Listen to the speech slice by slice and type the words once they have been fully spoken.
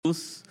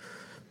Jesús,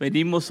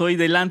 venimos hoy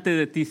delante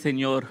de ti,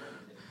 Señor,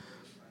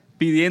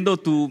 pidiendo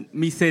tu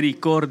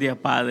misericordia,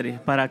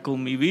 Padre, para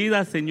con mi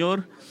vida,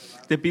 Señor.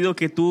 Te pido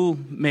que tú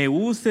me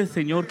uses,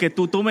 Señor, que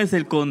tú tomes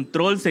el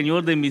control,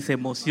 Señor, de mis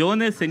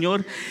emociones,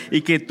 Señor,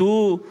 y que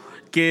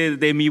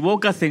de mi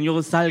boca,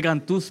 Señor,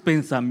 salgan tus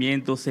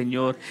pensamientos,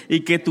 Señor,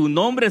 y que tu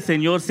nombre,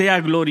 Señor, sea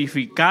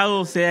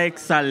glorificado, sea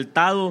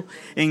exaltado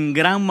en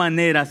gran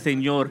manera,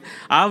 Señor.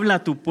 Habla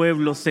a tu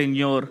pueblo,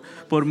 Señor,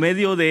 por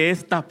medio de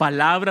esta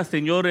palabra,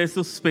 Señor,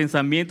 esos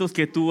pensamientos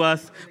que tú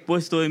has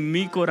puesto en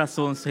mi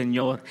corazón,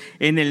 Señor.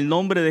 En el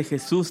nombre de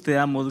Jesús te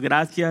damos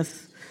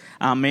gracias.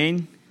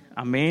 Amén,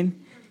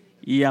 amén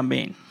y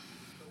amén.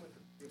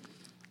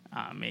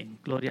 Amén.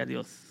 Gloria a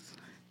Dios.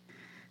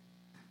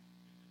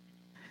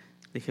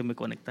 Déjenme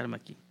conectarme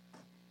aquí.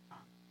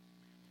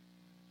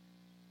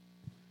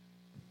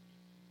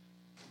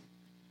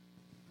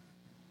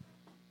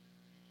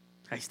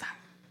 Ahí está.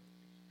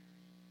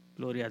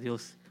 Gloria a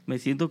Dios. Me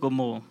siento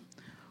como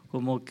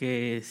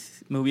que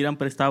me hubieran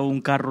prestado un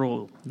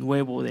carro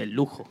nuevo de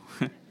lujo.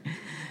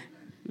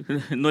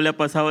 ¿No le ha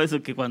pasado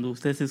eso que cuando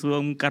usted se sube a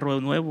un carro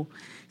nuevo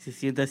se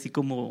siente así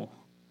como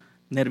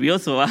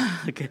nervioso,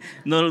 que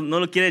no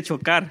lo quiere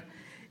chocar?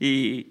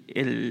 Y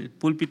el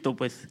púlpito,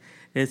 pues,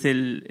 es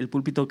el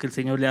púlpito que el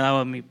Señor le ha dado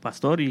a mi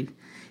pastor y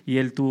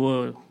él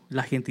tuvo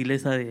la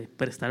gentileza de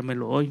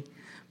prestármelo hoy.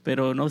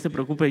 Pero no se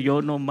preocupe,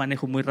 yo no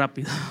manejo muy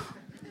rápido.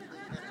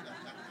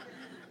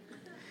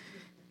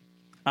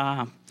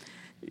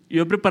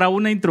 Yo he preparado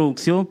una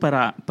introducción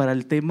para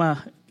el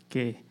tema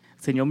que el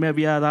Señor me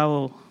había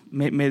dado,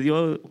 me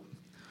dio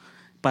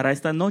para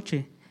esta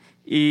noche.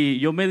 Y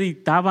yo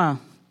meditaba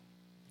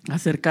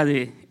acerca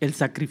de el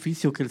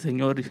sacrificio que el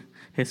Señor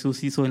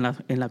Jesús hizo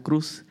en la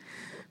cruz.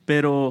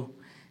 Pero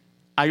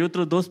hay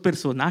otros dos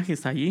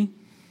personajes allí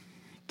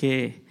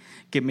que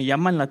me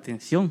llaman la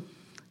atención.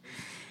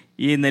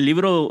 Y en el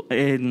libro,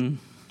 en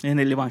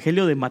el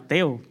Evangelio de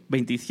Mateo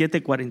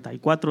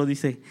 27:44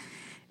 dice: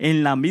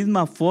 en la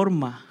misma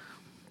forma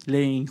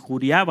le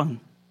injuriaban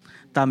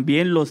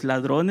también los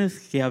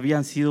ladrones que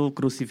habían sido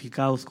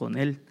crucificados con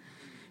él.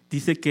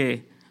 Dice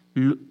que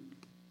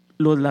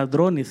los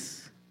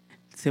ladrones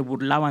se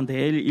burlaban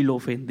de él y lo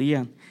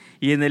ofendían.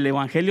 Y en el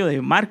Evangelio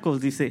de Marcos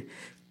dice,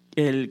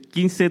 el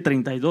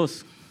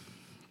 15:32,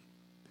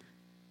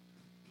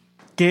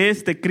 que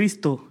este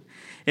Cristo,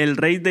 el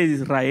Rey de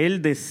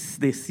Israel,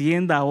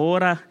 descienda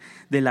ahora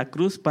de la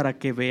cruz para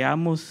que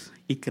veamos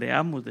y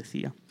creamos,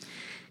 decía.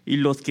 Y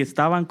los que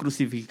estaban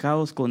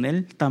crucificados con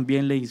él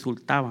también le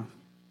insultaban.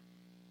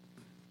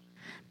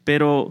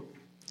 Pero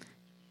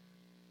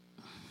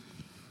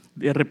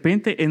de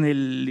repente en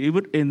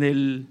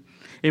el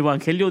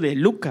Evangelio de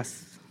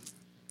Lucas,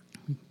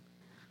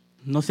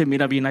 no se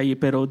mira bien ahí,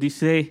 pero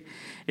dice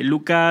en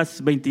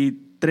Lucas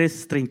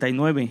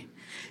 23:39,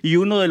 y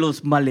uno de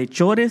los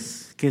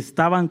malhechores que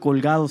estaban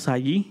colgados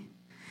allí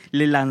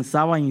le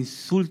lanzaba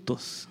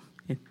insultos.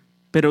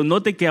 Pero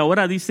note que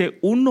ahora dice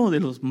uno de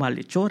los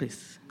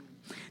malhechores,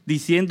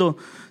 diciendo: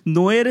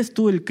 ¿no eres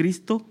tú el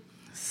Cristo?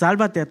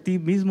 Sálvate a ti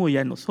mismo y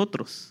a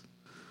nosotros.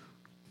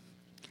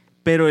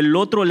 Pero el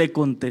otro le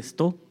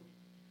contestó.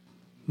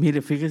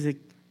 Mire, fíjese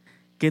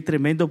qué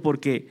tremendo,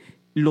 porque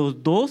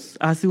los dos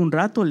hace un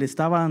rato le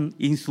estaban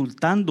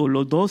insultando,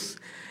 los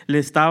dos se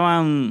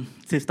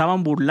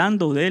estaban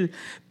burlando de él,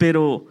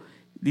 pero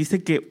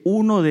dice que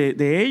uno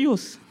de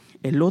ellos,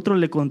 el otro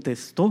le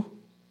contestó: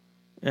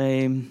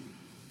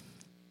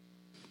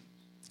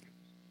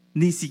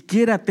 ni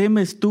siquiera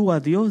temes tú a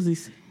Dios,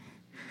 dice,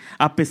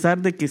 a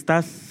pesar de que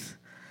estás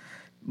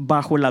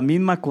bajo la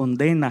misma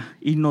condena,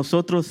 y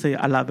nosotros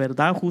a la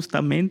verdad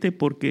justamente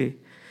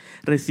porque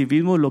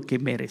recibimos lo que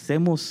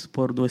merecemos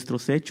por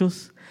nuestros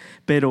hechos,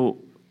 pero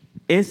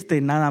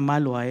nada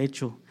malo ha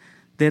hecho.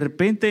 De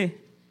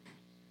repente,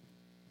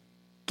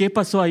 ¿qué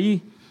pasó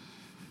ahí?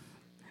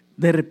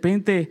 De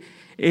repente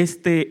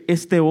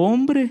este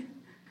hombre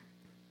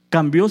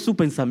cambió su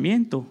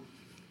pensamiento.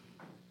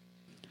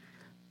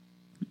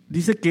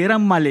 Dice que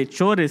eran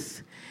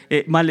malhechores.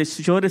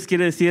 Malhechores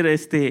quiere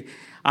decir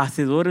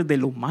hacedores de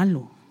lo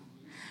malo.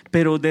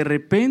 Pero de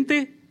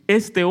repente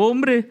este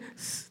hombre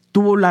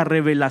tuvo la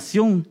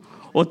revelación,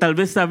 o tal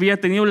vez había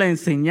tenido la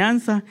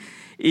enseñanza,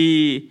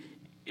 y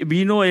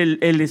vino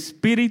el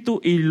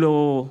Espíritu y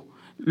lo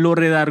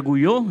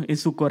redarguyó en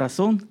su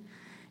corazón.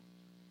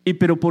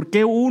 Pero ¿por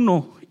qué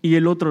uno y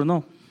el otro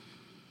no?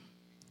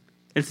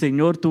 El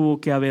Señor tuvo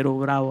que haber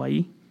obrado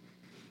ahí.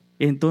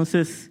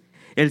 Entonces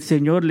el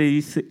Señor le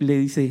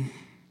dice: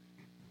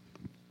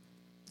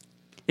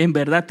 en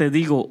verdad te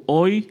digo,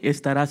 hoy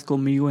estarás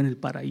conmigo en el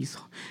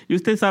paraíso. Y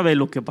usted sabe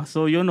lo que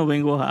pasó. Yo no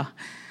vengo a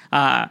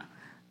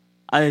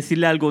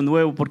decirle algo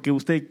nuevo, porque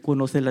usted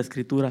conoce la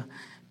Escritura.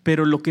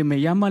 Pero lo que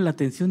me llama la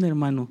atención,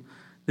 hermano,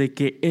 de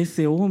que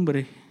ese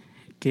hombre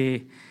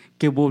que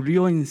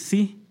volvió en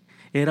sí,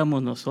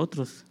 éramos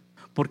nosotros,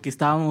 porque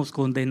estábamos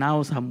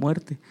condenados a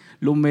muerte.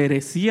 Lo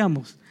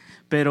merecíamos,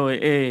 pero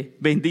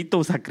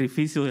bendito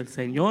sacrificio del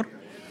Señor.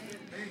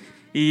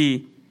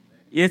 Y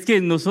es que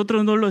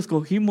nosotros no lo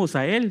escogimos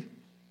a él.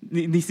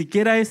 Ni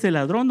siquiera ese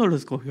ladrón no lo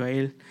escogió a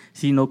él,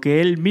 sino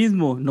que él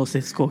mismo nos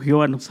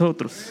escogió a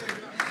nosotros.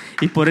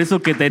 Y por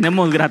eso que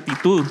tenemos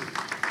gratitud.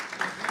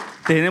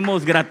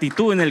 Tenemos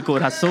gratitud en el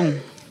corazón.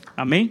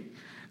 Amén.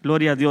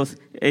 Gloria a Dios.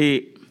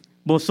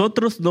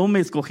 Vosotros no me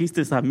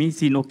escogisteis a mí,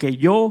 sino que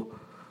yo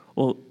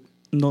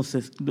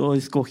lo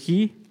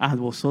escogí a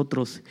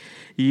vosotros.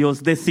 Y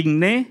os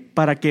designé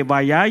para que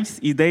vayáis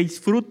y deis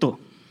fruto.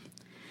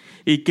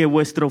 Y que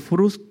vuestro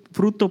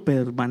fruto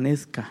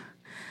permanezca.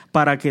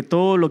 Para que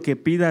todo lo que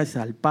pidáis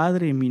al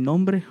Padre en mi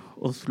nombre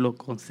os lo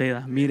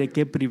conceda. Mire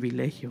qué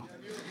privilegio.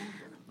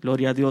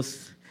 Gloria a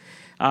Dios.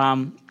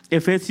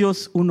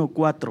 Efesios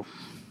 1:4.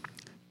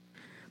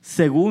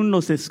 Según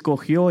nos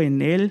escogió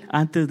en Él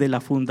antes de la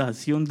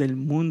fundación del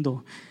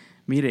mundo.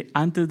 Mire,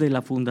 antes de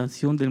la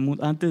fundación del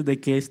mundo, antes de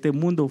que este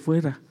mundo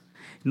fuera,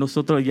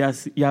 nosotros ya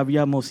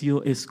habíamos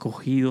sido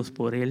escogidos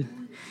por Él.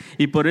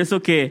 Y por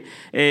eso que,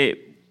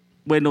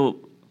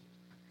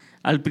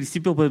 al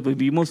principio pues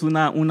vivimos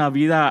una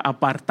vida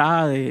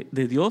apartada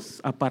de Dios,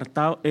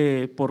 apartado,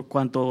 por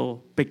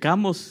cuanto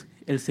pecamos,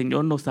 el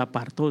Señor nos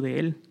apartó de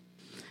Él.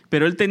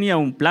 Pero Él tenía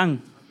un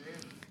plan.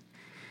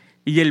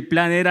 Y el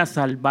plan era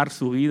salvar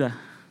su vida.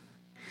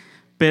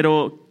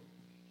 Pero,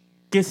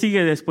 ¿qué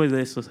sigue después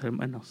de eso,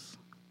 hermanos?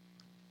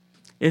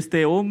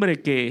 Este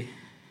hombre que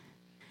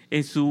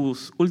en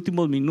sus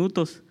últimos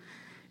minutos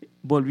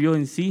volvió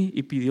en sí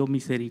y pidió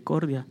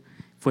misericordia,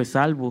 fue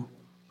salvo,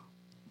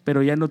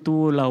 pero ya no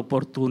tuvo la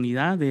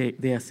oportunidad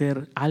de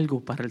hacer algo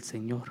para el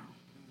Señor.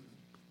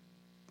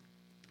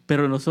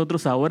 Pero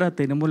nosotros ahora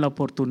tenemos la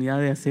oportunidad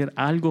de hacer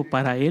algo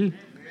para Él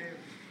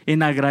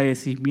en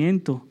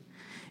agradecimiento.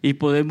 Y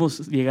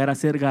podemos llegar a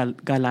ser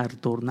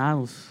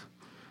galardonados,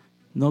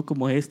 no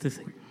como este.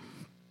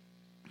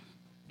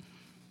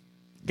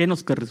 ¿Qué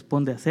nos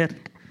corresponde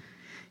hacer?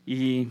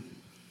 Y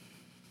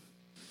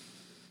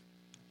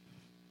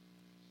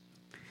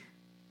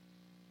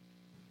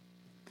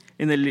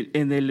en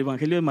el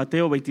Evangelio de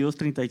Mateo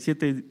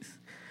 22:37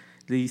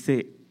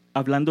 dice,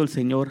 hablando el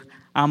Señor,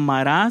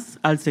 amarás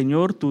al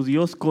Señor tu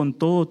Dios con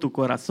todo tu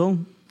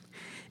corazón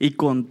y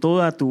con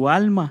toda tu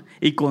alma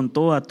y con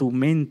toda tu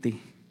mente.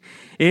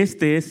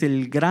 Este es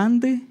el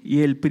grande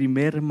y el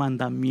primer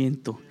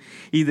mandamiento.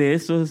 Y de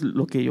eso es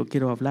lo que yo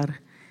quiero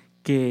hablar,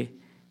 que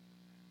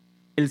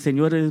el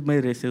Señor es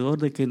merecedor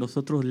de que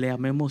nosotros le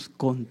amemos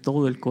con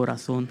todo el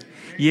corazón.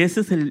 Y ese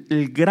es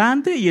el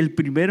grande y el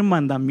primer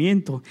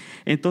mandamiento.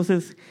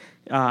 Entonces,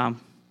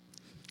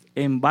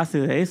 en base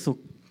de eso,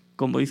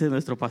 como dice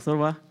nuestro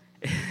pastor,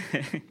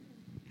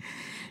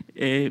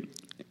 ese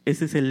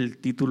es el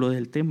título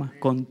del tema,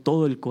 con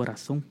todo el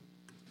corazón.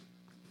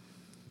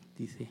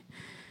 Dice...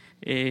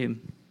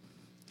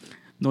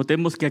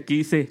 notemos que aquí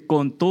dice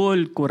con todo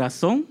el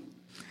corazón.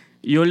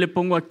 Yo le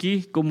pongo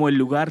aquí como el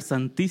lugar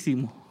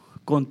santísimo,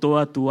 con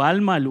toda tu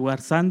alma, el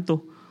lugar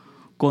santo,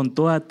 con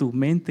toda tu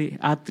mente,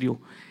 atrio.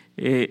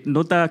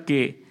 Nota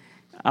que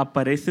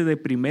aparece de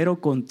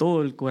primero con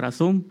todo el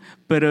corazón,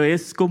 pero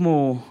es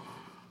como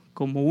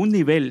un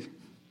nivel,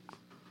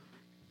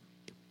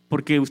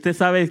 porque usted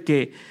sabe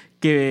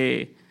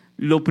que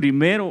lo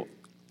primero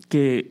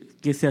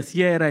que se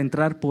hacía era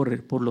entrar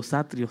por los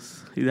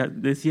atrios. Y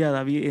decía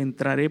David,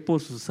 entraré por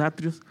sus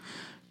atrios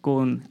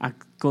con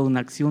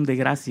acción de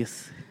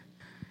gracias.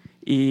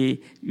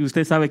 Y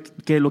usted sabe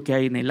qué es lo que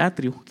hay en el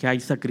atrio, que hay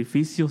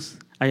sacrificios,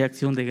 hay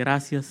acción de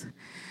gracias,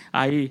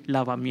 hay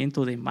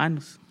lavamiento de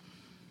manos.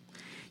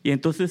 Y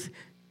entonces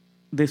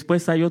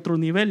después hay otro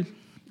nivel,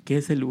 que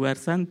es el lugar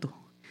santo.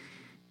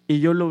 Y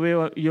yo lo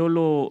veo,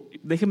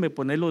 déjeme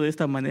ponerlo de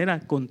esta manera,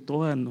 con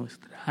toda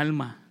nuestra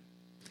alma.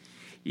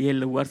 Y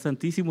el lugar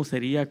santísimo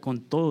sería con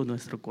todo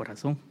nuestro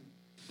corazón.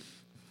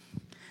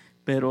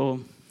 Pero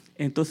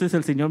entonces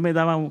el Señor me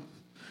daba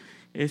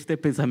este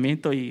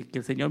pensamiento y que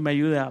el Señor me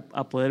ayude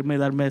a poderme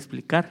darme a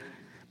explicar.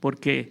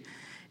 Porque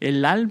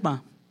el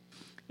alma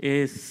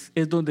es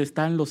donde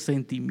están los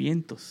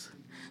sentimientos,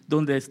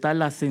 donde está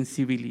la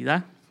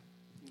sensibilidad.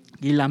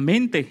 Y la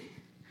mente,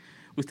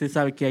 usted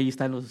sabe que ahí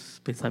están los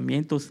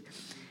pensamientos,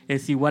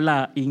 es igual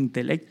a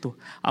intelecto.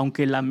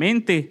 Aunque la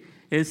mente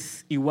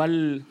es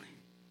igual...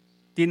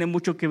 tiene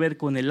mucho que ver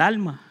con el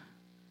alma,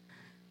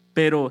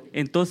 pero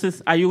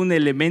entonces hay un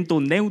elemento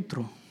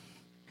neutro,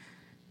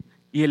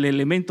 y el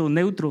elemento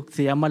neutro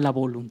se llama la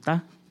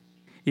voluntad,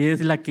 y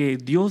es la que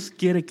Dios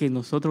quiere que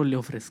nosotros le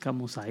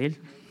ofrezcamos a Él.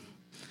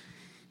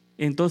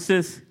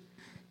 Entonces,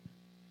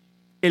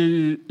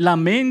 la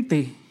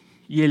mente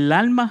y el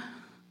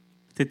alma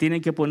se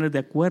tienen que poner de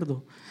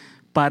acuerdo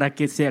para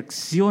que se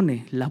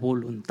accione la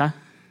voluntad.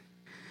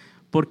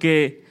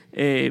 Porque,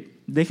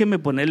 déjenme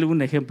ponerle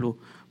un ejemplo.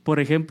 Por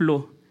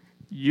ejemplo,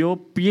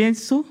 yo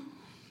pienso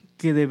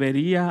que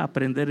debería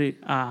aprender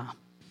a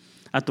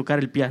tocar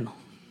el piano,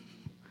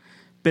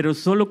 pero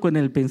solo con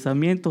el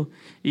pensamiento,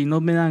 y no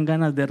me dan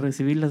ganas de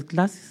recibir las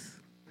clases.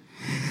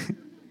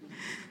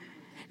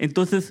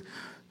 Entonces,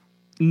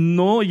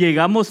 no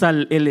llegamos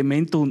al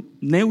elemento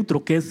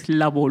neutro, que es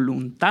la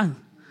voluntad,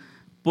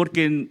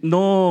 porque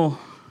no,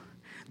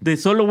 de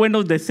solo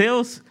buenos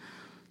deseos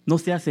no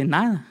se hace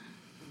nada.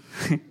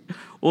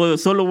 o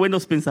solo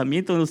buenos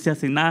pensamientos no se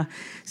hace nada,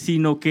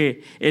 sino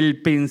que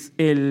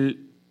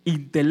el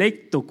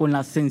intelecto con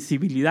la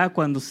sensibilidad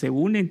cuando se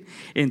unen,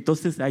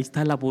 entonces ahí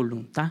está la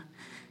voluntad.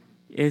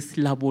 Es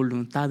la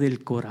voluntad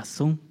del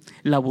corazón,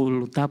 la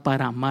voluntad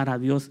para amar a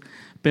Dios.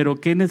 Pero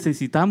 ¿qué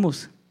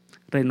necesitamos?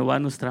 Renovar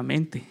nuestra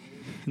mente,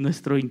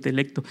 nuestro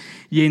intelecto,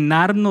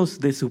 llenarnos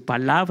de su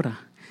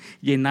palabra,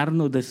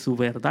 llenarnos de su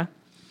verdad.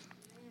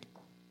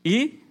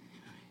 Y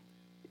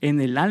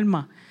en el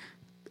alma,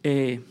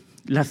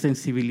 la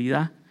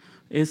sensibilidad.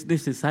 Es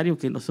necesario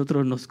que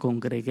nosotros nos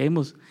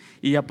congreguemos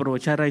y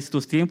aprovechar a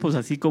estos tiempos,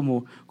 así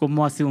como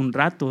hace un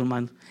rato,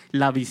 hermano,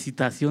 la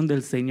visitación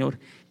del Señor.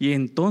 Y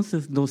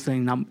entonces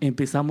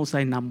empezamos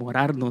a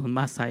enamorarnos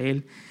más a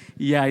Él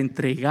y a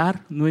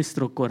entregar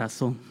nuestro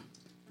corazón.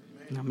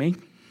 Amén.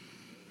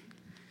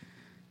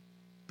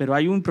 Pero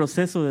hay un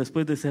proceso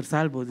después de ser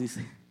salvos,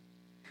 dice.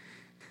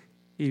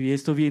 Y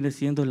esto viene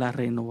siendo la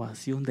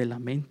renovación de la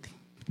mente.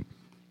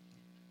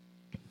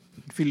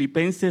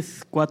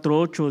 Filipenses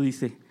 4:8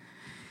 dice: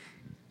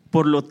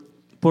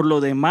 Por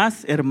lo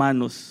demás,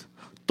 hermanos,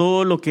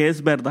 todo lo que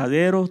es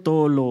verdadero,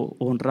 todo lo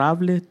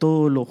honrable,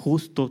 todo lo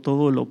justo,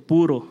 todo lo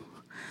puro,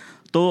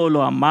 todo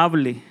lo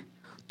amable,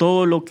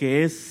 todo lo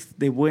que es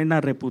de buena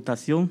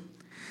reputación,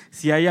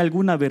 si hay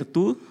alguna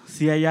virtud,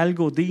 si hay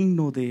algo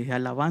digno de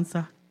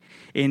alabanza,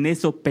 en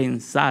eso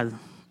pensad.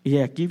 Y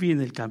aquí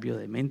viene el cambio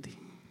de mente.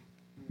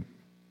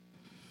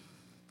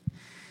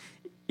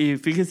 Y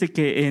fíjese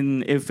que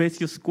en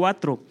Efesios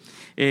 4,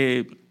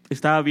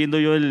 estaba viendo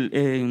yo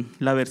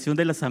la versión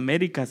de las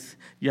Américas,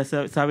 ya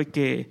sabe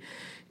que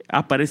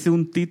aparece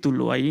un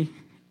título ahí,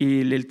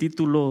 y el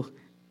título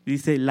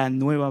dice La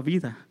Nueva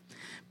Vida.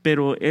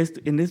 Pero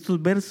en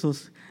estos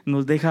versos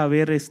nos deja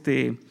ver,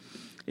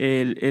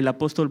 el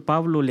apóstol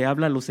Pablo le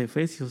habla a los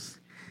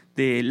efesios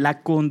de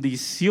la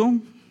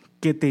condición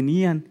que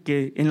tenían,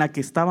 en la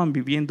que estaban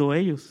viviendo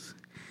ellos.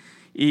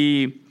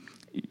 Y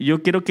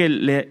yo quiero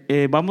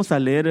que vamos a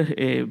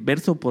leer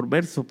verso por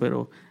verso,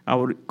 pero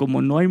ahora,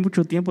 como no hay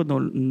mucho tiempo, no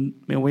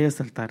me voy a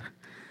saltar.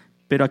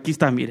 Pero aquí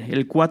está, mire,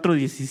 el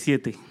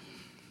 4:17.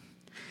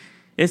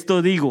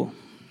 Esto digo,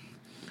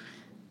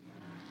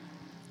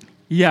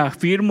 y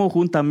afirmo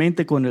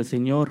juntamente con el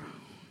Señor,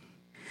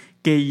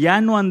 que ya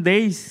no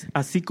andéis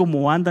así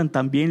como andan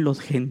también los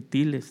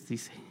gentiles,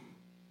 dice.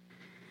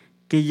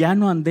 Que ya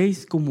no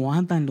andéis como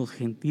andan los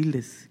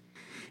gentiles.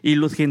 Y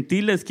los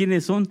gentiles,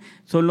 ¿quiénes son?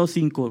 Son los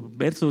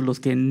inconversos, los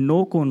que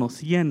no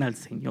conocían al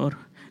Señor.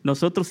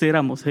 Nosotros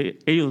éramos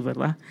ellos,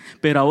 ¿verdad?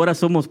 Pero ahora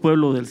somos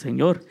pueblo del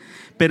Señor.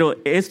 Pero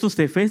estos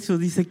efesios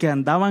dice que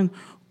andaban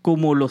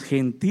como los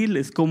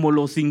gentiles, como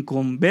los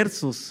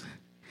inconversos.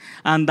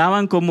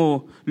 Andaban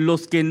como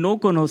los que no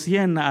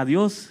conocían a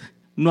Dios.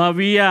 No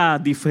había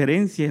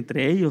diferencia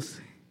entre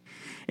ellos.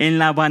 En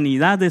la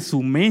vanidad de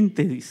su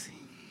mente, dice.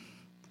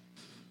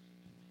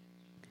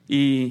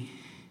 Y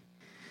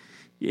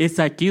es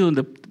aquí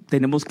donde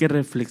tenemos que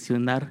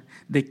reflexionar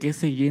de qué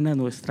se llena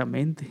nuestra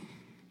mente.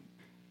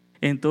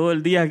 En todo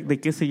el día, ¿de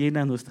qué se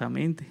llena nuestra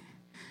mente?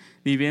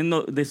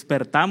 Viviendo,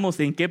 despertamos,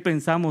 ¿en qué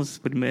pensamos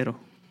primero?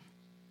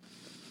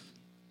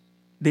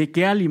 ¿De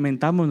qué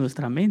alimentamos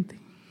nuestra mente?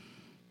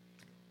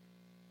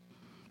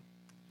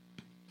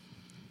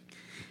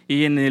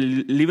 Y en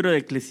el libro de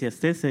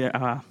Eclesiastés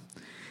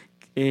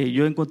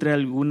yo encontré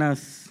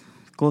algunas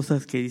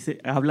cosas que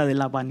habla de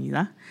la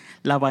vanidad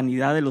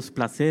de los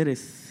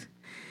placeres.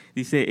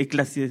 Dice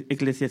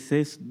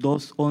Eclesiastés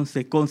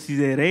 2:11: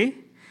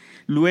 Consideré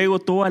luego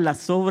todas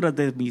las obras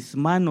de mis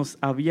manos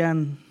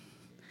habían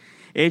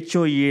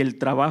hecho y el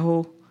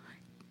trabajo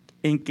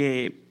en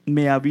que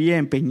me había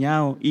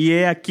empeñado, y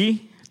he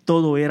aquí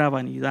todo era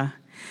vanidad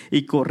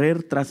y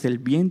correr tras el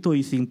viento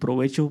y sin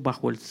provecho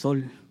bajo el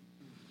sol.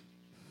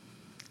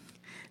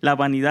 La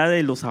vanidad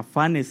de los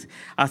afanes,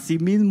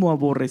 asimismo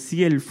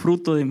aborrecí el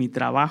fruto de mi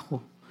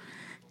trabajo,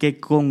 que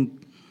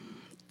con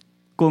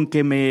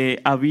que me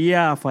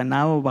había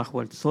afanado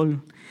bajo el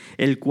sol,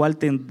 el cual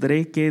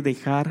tendré que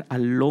dejar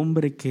al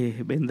hombre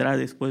que vendrá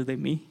después de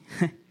mí.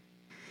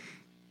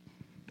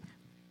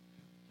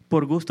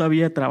 Por gusto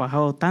había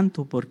trabajado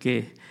tanto,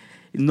 porque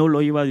no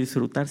lo iba a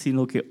disfrutar,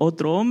 sino que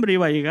otro hombre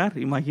iba a llegar,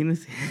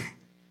 imagínense.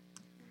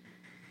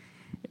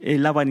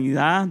 La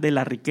vanidad de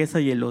la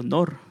riqueza y el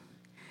honor.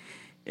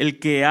 El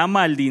que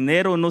ama el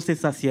dinero no se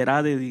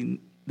saciará de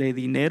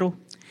dinero,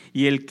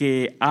 y el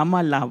que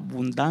ama la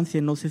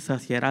abundancia no se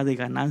saciará de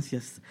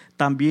ganancias.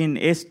 También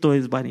esto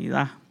es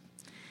vanidad.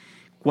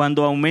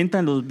 Cuando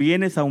aumentan los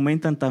bienes,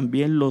 aumentan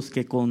también los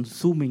que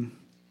consumen.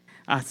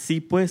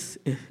 Así pues,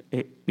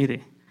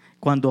 mire,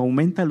 cuando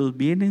aumentan los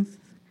bienes,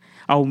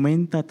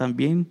 aumenta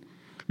también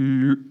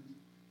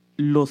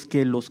los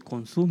que los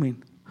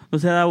consumen. ¿No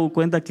se ha dado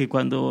cuenta que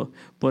cuando,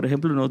 por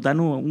ejemplo, nos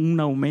dan un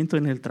aumento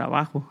en el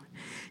trabajo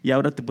y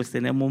ahora pues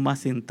tenemos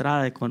más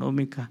entrada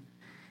económica,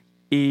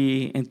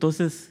 y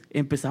entonces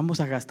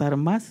empezamos a gastar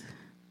más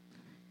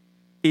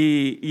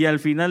y al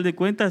final de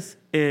cuentas,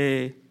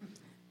 ¿qué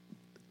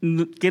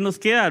nos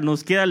queda?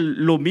 Nos queda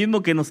lo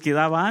mismo que nos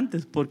quedaba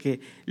antes, porque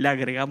le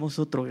agregamos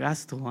otro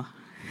gasto, ¿va?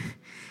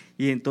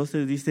 Y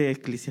entonces dice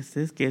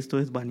Eclesiastés que esto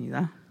es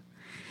vanidad.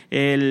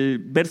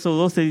 El verso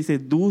 12 dice,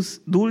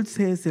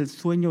 dulce es el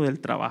sueño del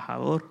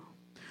trabajador.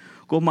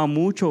 Coma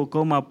mucho o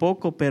coma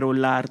poco, pero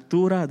la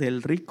hartura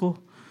del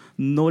rico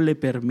no le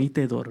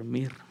permite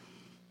dormir.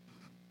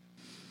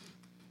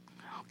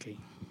 Okay.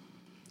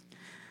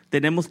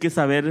 Tenemos que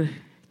saber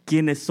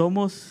quiénes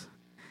somos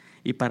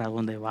y para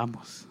dónde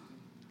vamos.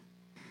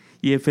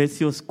 Y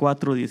Efesios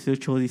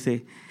 4:18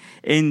 dice,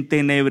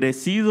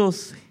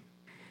 entenebrecidos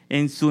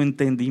en su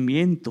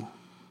entendimiento.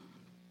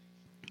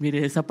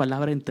 Mire, esa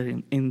palabra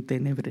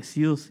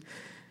entenebrecidos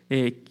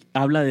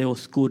habla de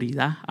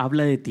oscuridad,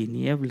 habla de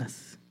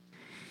tinieblas.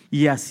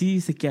 Y así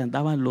dice que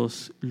andaban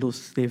los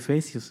de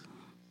Efesios,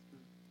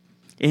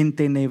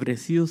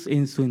 entenebrecidos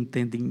en su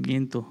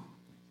entendimiento,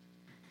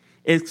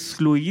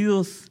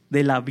 excluidos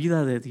de la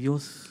vida de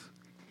Dios.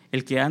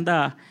 El que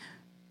anda,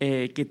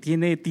 que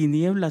tiene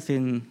tinieblas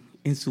en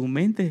su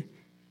mente,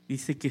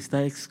 dice que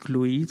está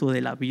excluido de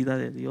la vida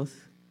de Dios.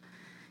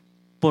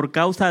 Por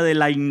causa de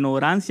la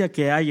ignorancia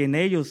que hay en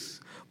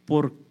ellos,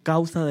 por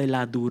causa de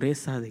la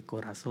dureza de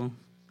corazón.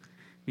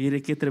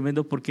 Mire qué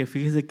tremendo, porque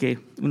fíjese que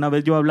una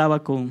vez yo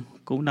hablaba con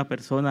una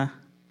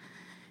persona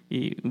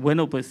y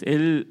bueno, pues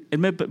él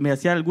me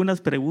hacía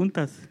algunas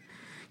preguntas,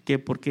 que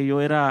por qué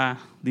yo era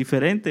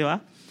diferente,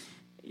 ¿va?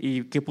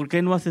 Y que por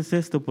qué no haces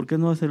esto, por qué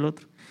no haces el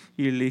otro.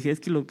 Y le dije, es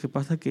que lo que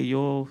pasa es que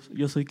yo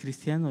soy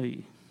cristiano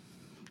y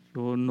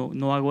yo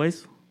no hago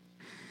eso.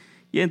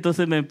 Y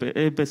entonces me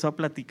empezó a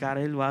platicar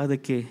él, ¿va?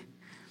 De que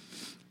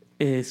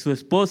su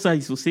esposa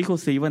y sus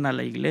hijos se iban a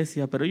la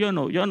iglesia, pero yo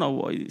no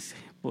voy, dice,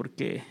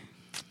 porque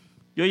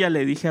yo ya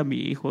le dije a mi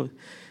hijo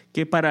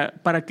que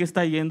para qué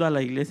está yendo a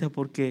la iglesia,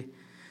 porque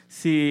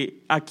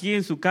si aquí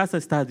en su casa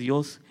está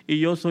Dios y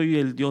yo soy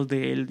el Dios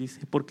de él,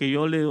 dice, porque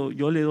yo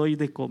le doy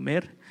de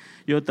comer,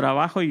 yo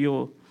trabajo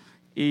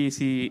y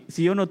si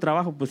yo no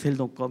trabajo, pues él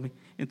no come,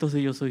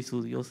 entonces yo soy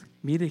su Dios.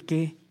 Mire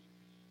qué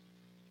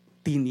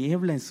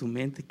tiniebla en su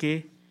mente,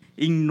 qué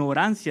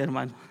ignorancia,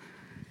 hermano.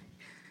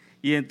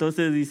 Y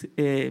entonces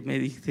me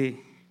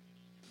dice,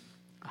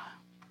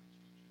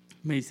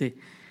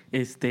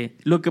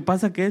 lo que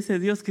pasa que ese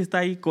Dios que está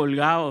ahí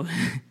colgado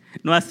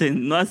no hace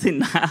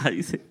nada,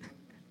 dice.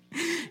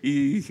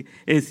 Y dije,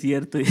 es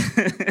cierto.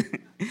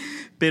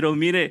 Pero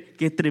mire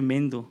qué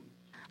tremendo.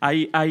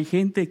 Hay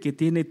gente que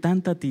tiene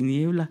tanta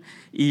tiniebla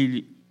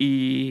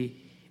y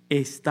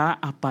está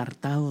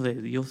apartado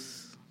de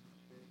Dios.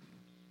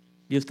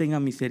 Dios tenga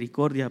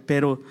misericordia,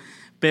 pero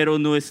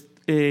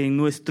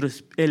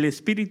el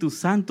Espíritu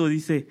Santo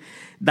dice,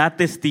 da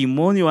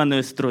testimonio a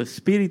nuestro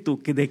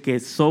espíritu de que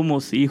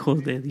somos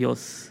hijos de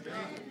Dios.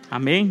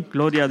 Amén,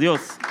 gloria a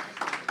Dios.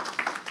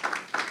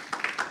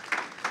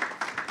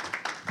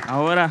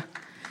 Ahora,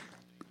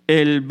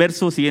 el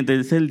verso siguiente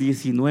es el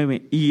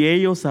 19. Y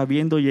ellos,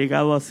 habiendo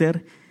llegado a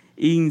ser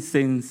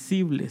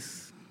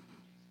insensibles,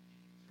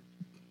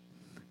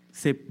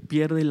 se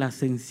pierde la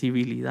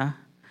sensibilidad.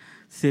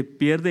 Se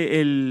pierde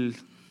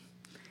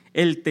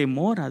el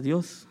temor a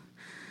Dios.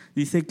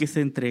 Dice que se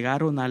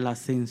entregaron a la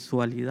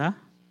sensualidad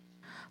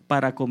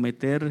para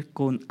cometer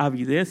con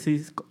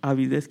avidez.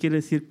 Avidez quiere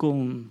decir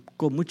con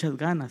muchas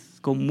ganas,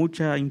 con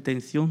mucha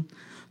intención,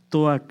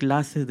 toda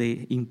clase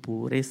de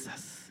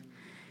impurezas.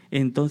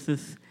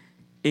 Entonces,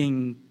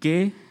 ¿en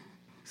qué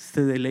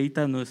se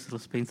deleitan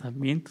nuestros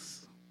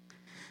pensamientos?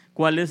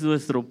 ¿Cuál es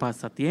nuestro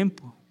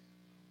pasatiempo?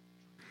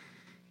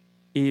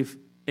 Y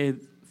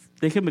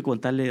déjeme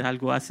contarle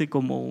algo. Hace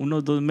como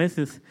unos 2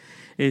 meses,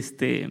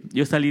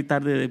 yo salí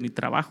tarde de mi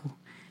trabajo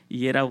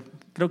y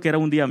creo que era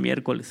un día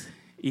miércoles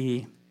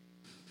y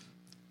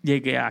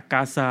llegué a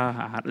casa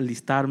a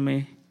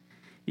alistarme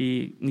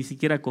y ni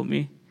siquiera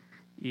comí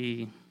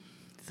y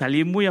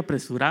salí muy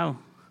apresurado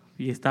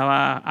y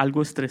estaba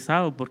algo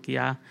estresado porque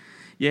ya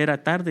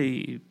era tarde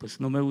y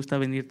pues no me gusta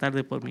venir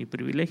tarde por mi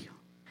privilegio.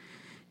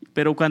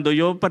 Pero cuando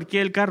yo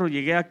parqué el carro,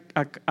 llegué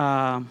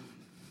a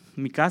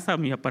mi casa, a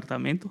mi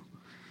apartamento.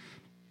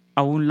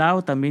 A un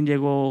lado también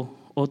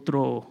llegó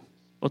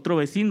otro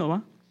vecino,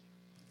 ¿va?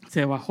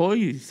 Se bajó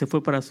y se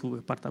fue para su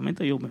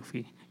apartamento. Yo me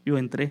fui, yo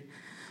entré.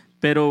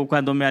 Pero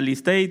cuando me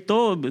alisté y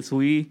todo, me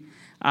subí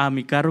a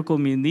mi carro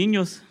con mis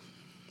niños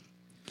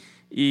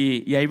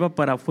y ahí iba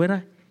para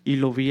afuera y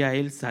lo vi a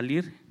él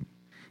salir.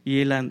 Y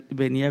él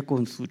venía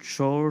con su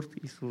short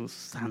y sus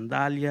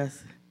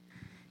sandalias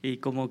y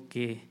como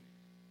que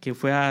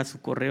fue a su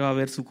correo a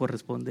ver su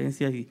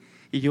correspondencia y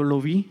yo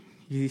lo vi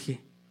y dije,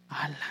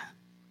 ¡ala!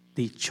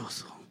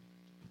 Dichoso,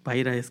 va a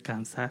ir a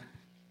descansar.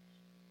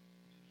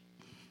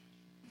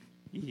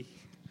 Y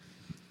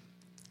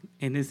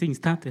en ese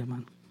instante,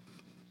 hermano,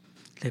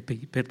 le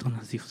pedí perdón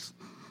a Dios.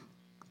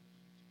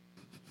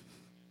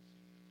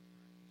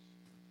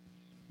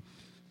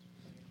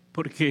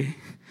 Porque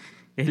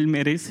Él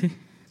merece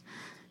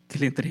que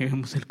le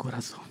entreguemos el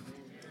corazón.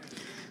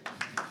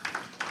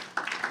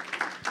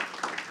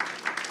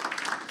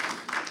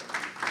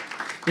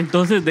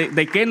 Entonces,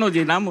 ¿de qué nos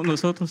llenamos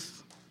nosotros?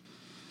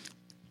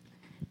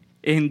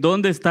 ¿En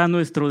dónde está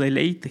nuestro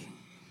deleite?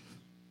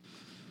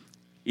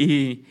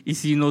 Y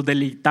si nos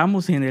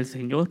deleitamos en el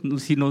Señor,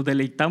 si nos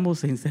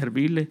deleitamos en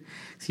servirle,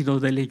 si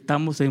nos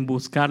deleitamos en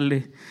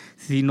buscarle,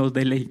 si nos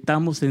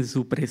deleitamos en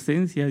su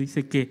presencia,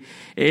 dice que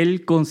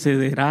Él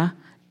concederá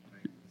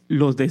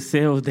los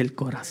deseos del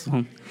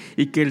corazón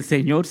y que el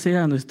Señor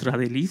sea nuestra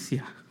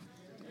delicia.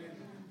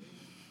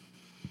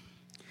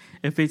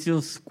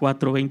 Efesios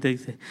 4:20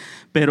 dice,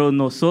 pero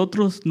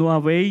nosotros no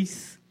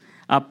habéis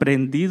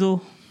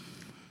aprendido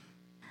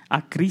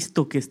a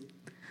Cristo que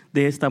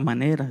de esta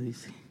manera,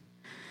 dice.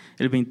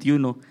 El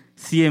 21,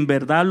 si en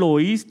verdad lo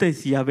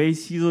oísteis y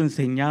habéis sido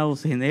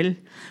enseñados en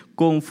Él,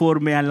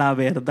 conforme a la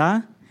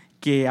verdad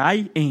que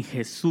hay en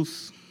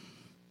Jesús,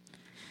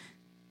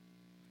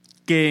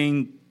 que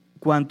en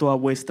cuanto a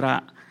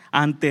vuestra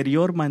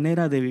anterior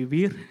manera de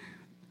vivir,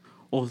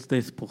 os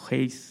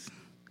despojéis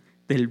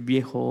del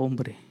viejo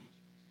hombre,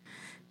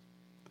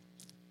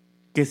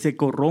 que se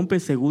corrompe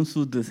según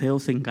sus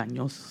deseos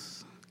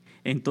engañosos.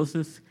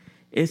 Entonces,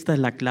 esta es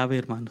la clave,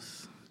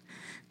 hermanos.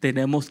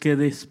 Tenemos que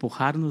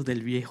despojarnos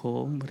del viejo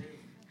hombre,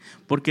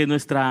 porque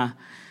nuestra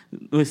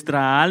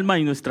alma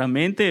y nuestra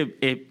mente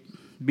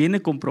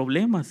viene con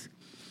problemas.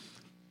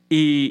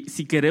 Y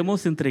si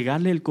queremos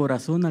entregarle el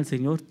corazón al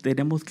Señor,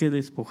 tenemos que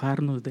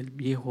despojarnos del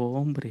viejo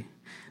hombre,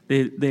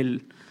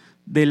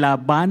 de la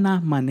vana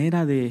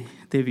manera de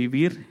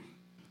vivir.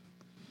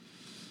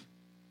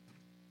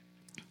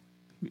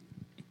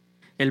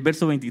 El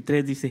verso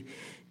 23 dice,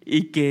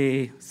 y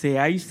que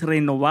seáis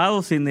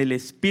renovados en el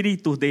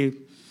espíritu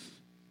de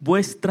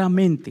vuestra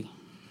mente,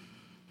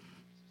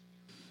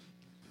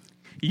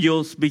 y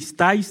os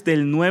vistáis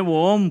del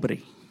nuevo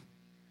hombre,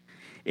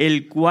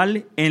 el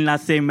cual en la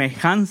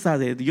semejanza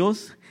de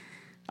Dios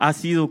ha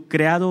sido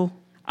creado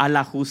a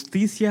la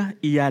justicia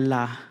y a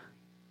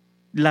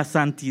la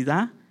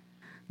santidad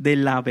de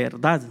la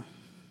verdad.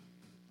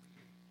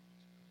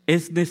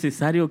 Es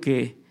necesario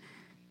que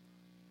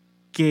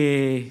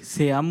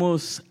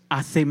seamos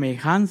a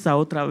semejanza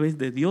otra vez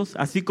de Dios,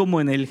 así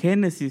como en el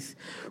Génesis,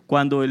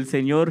 cuando el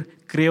Señor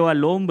creó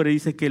al hombre,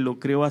 dice que lo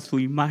creó a su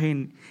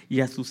imagen y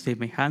a su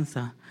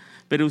semejanza.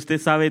 Pero usted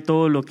sabe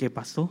todo lo que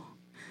pasó.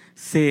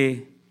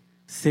 Se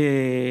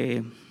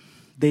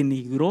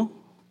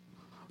denigró,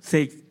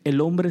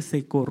 el hombre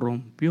se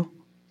corrompió.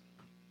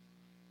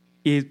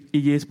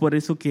 Y es por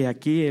eso que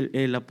aquí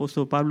el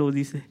apóstol Pablo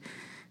dice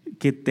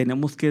que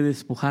tenemos que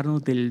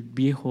despojarnos del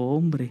viejo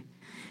hombre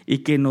y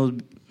que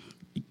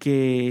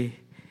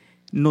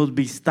nos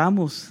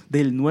vistamos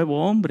del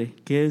nuevo hombre,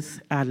 que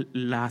es a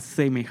la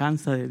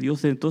semejanza de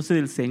Dios. Entonces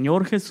el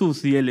Señor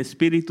Jesús y el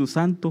Espíritu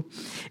Santo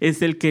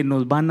es el que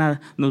nos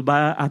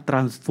va a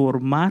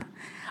transformar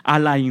a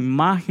la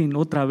imagen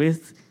otra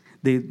vez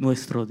de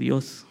nuestro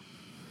Dios.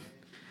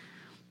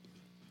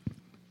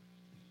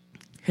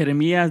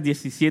 Jeremías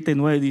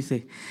 17:9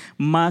 dice,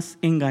 más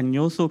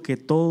engañoso que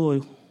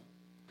todo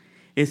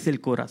es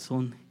el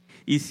corazón,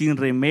 y sin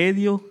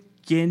remedio,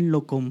 ¿quién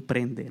lo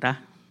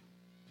comprenderá?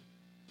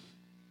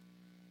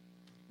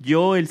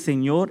 Yo, el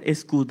Señor,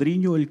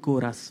 escudriño el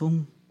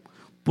corazón,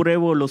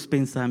 pruebo los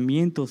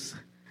pensamientos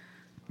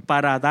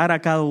para dar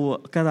a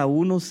cada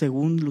uno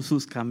según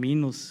sus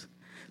caminos,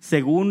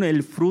 según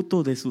el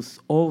fruto de sus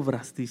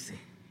obras, dice.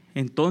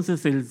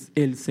 Entonces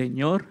el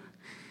Señor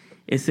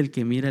es el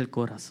que mira el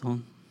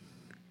corazón.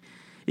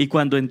 Y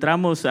cuando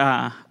entramos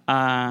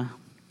a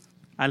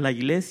la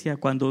iglesia,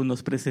 cuando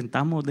nos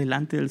presentamos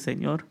delante del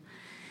Señor,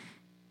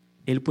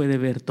 Él puede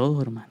ver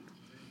todo, hermano.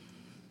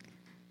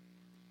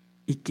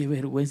 Y qué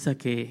vergüenza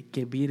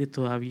que mire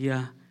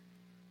todavía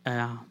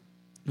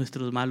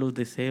nuestros malos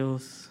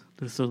deseos,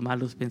 nuestros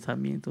malos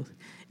pensamientos,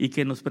 y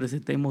que nos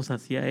presentemos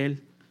hacia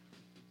Él.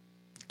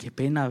 Qué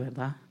pena,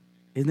 ¿verdad?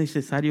 Es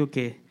necesario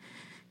que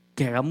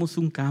hagamos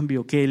un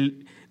cambio,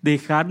 que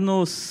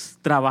dejarnos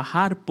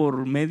trabajar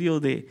por medio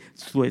de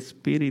su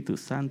Espíritu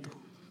Santo.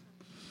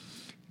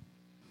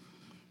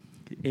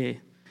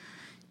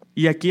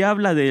 Y aquí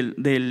habla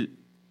de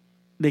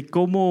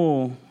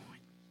cómo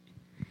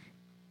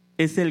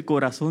es el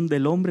corazón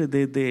del hombre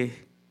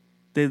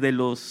desde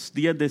los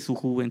días de su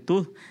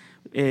juventud.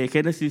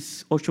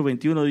 Génesis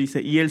 8:21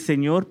 dice, y el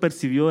Señor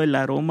percibió el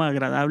aroma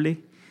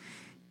agradable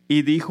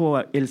y dijo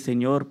el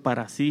Señor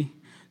para sí,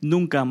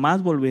 nunca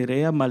más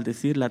volveré a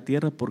maldecir la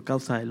tierra por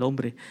causa del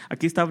hombre.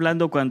 Aquí está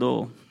hablando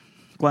cuando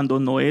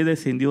Noé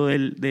descendió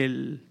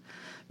del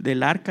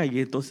arca y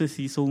entonces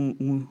hizo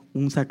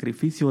un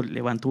sacrificio,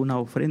 levantó una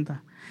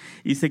ofrenda.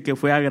 Dice que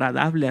fue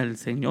agradable al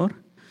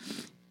Señor.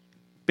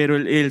 Pero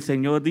el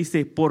Señor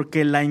dice,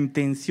 porque la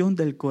intención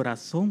del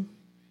corazón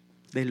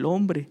del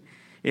hombre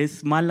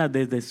es mala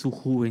desde su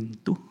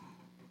juventud.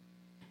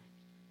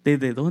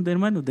 ¿Desde dónde,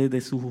 hermano?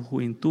 Desde su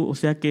juventud. O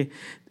sea que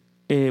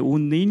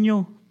un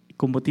niño,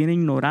 como tiene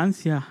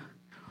ignorancia,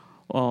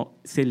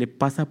 se le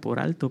pasa por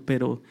alto,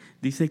 pero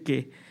dice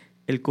que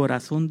el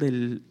corazón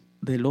del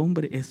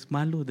hombre es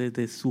malo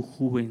desde su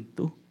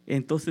juventud.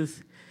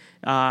 Entonces,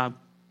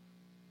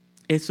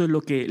 eso es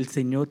lo que el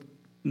Señor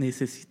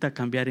necesita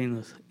cambiar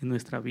en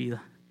nuestra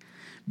vida.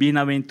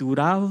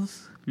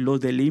 Bienaventurados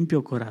los de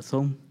limpio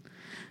corazón,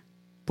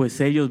 pues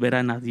ellos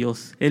verán a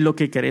Dios. Es lo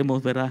que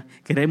queremos, ¿verdad?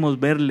 Queremos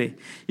verle.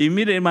 Y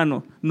mire,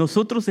 hermano,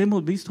 nosotros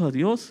hemos visto a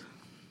Dios.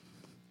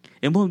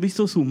 Hemos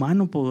visto su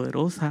mano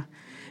poderosa.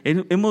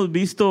 Hemos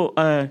visto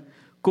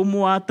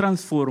cómo ha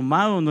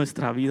transformado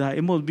nuestra vida.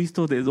 Hemos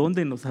visto de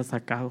dónde nos ha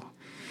sacado.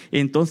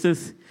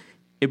 Entonces,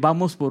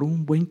 vamos por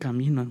un buen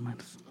camino,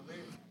 hermanos.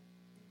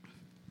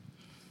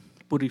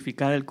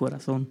 Purificar el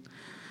corazón.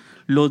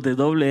 Los de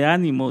doble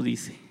ánimo,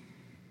 dice.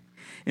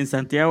 En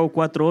Santiago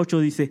 4:8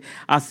 dice,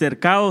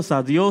 acercaos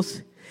a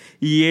Dios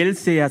y Él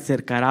se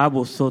acercará a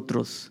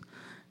vosotros.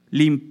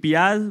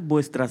 Limpiad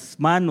vuestras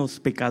manos,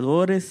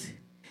 pecadores,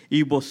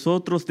 y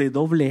vosotros de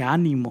doble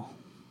ánimo.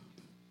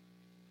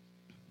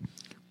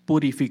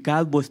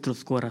 Purificad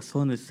vuestros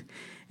corazones.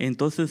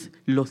 Entonces,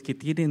 los que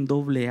tienen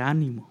doble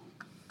ánimo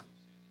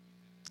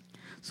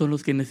son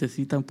los que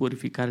necesitan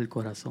purificar el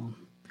corazón.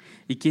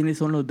 ¿Y quiénes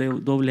son los de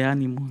doble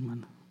ánimo,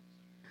 hermano?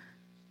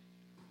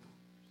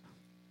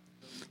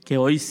 Que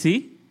hoy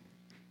sí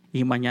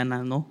y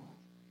mañana no.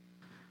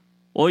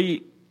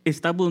 Hoy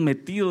estamos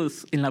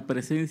metidos en la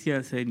presencia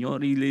del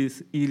Señor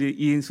y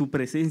en su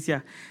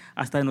presencia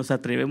hasta nos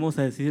atrevemos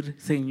a decir,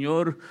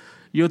 Señor,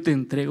 yo te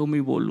entrego mi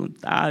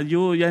voluntad,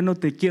 yo ya no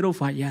te quiero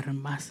fallar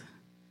más.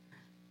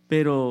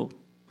 Pero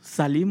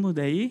salimos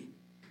de ahí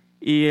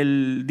y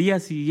el día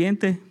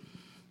siguiente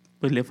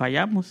pues le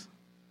fallamos.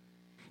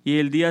 Y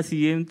el día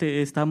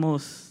siguiente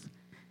estamos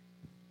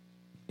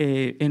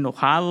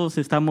enojados,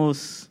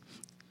 estamos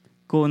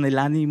con el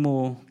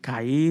ánimo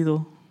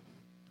caído.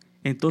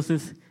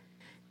 Entonces,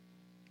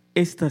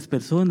 estas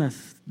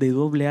personas de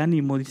doble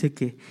ánimo dice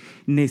que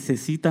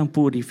necesitan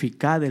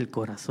purificar el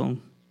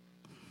corazón.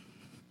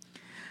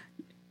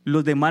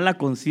 Los de mala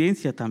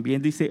conciencia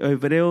también, dice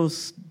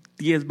Hebreos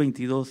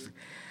 10:22,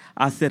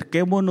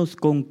 acerquémonos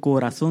con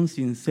corazón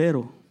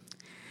sincero,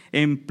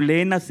 en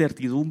plena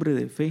certidumbre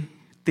de fe,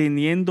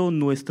 teniendo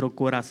nuestro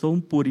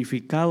corazón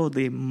purificado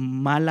de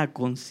mala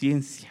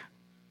conciencia.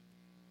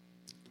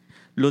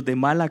 Los de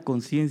mala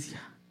conciencia,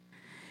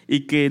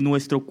 y que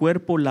nuestro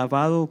cuerpo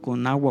lavado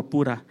con agua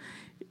pura.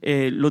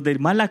 Los de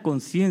mala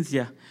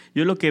conciencia,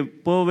 yo lo que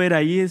puedo ver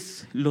ahí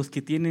es los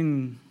que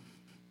tienen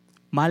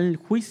mal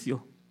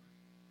juicio.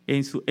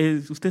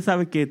 Usted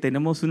sabe que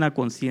tenemos una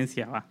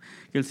conciencia,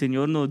 que el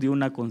Señor nos dio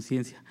una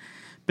conciencia,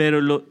 pero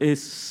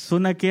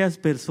son aquellas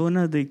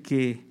personas de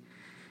que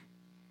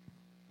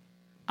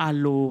a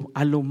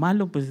lo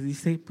malo pues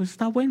dice, pues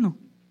está bueno.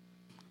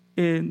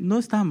 No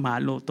está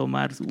malo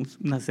tomar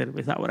una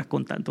cerveza ahora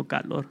con tanto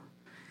calor.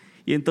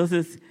 Y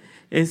entonces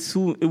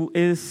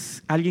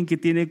es alguien que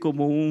tiene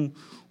como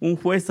un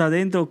juez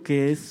adentro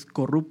que es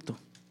corrupto.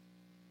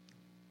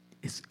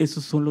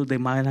 Esos son los de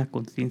mala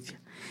conciencia.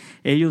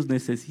 Ellos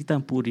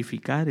necesitan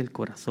purificar el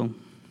corazón.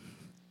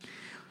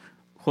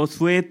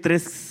 Josué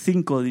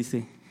 3:5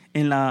 dice,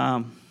 en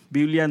la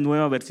Biblia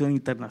Nueva Versión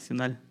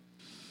Internacional,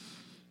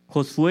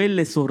 Josué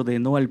les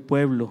ordenó al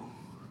pueblo,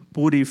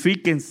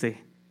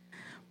 purifíquense,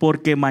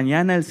 porque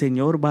mañana el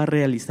Señor va a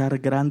realizar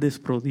grandes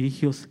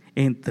prodigios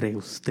entre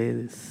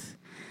ustedes.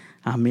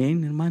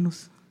 Amén,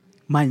 hermanos.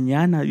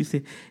 Mañana,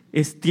 dice,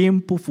 es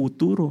tiempo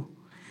futuro.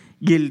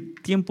 Y el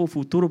tiempo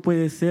futuro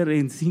puede ser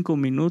en 5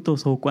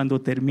 minutos o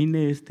cuando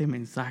termine este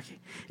mensaje.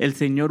 El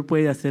Señor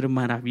puede hacer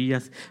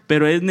maravillas,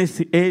 pero Él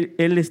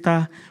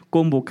está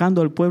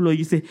convocando al pueblo y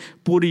dice,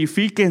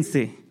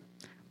 purifíquense,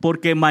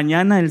 porque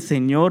mañana el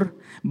Señor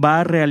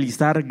va a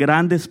realizar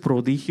grandes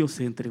prodigios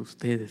entre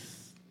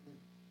ustedes.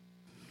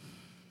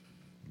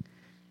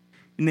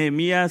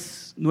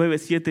 Nehemías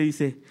 9:7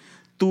 dice,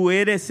 tú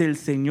eres el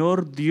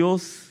Señor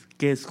Dios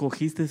que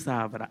escogiste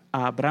a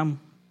Abraham.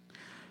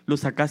 Lo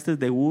sacaste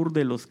de Ur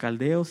de los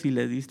caldeos y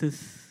le diste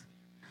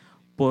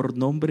por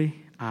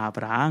nombre a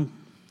Abraham.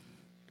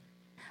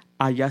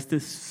 Hallaste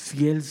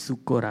fiel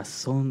su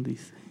corazón,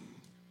 dice.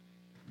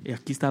 Y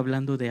aquí está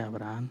hablando de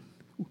Abraham.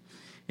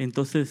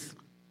 Entonces,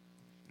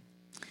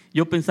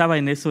 yo pensaba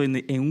en eso,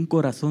 en un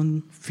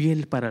corazón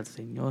fiel para el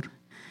Señor.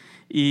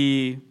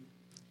 Y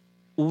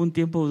hubo un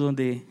tiempo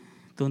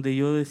donde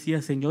yo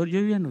decía, Señor, yo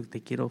ya no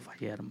te quiero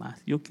fallar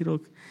más. Yo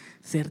quiero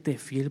serte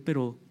fiel,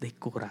 pero de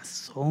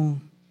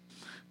corazón.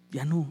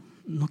 Ya no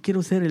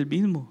quiero ser el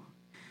mismo.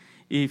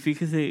 Y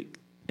fíjese,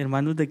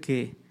 hermanos, de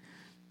que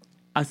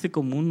hace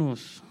como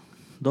unos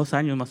 2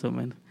 años más o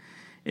menos,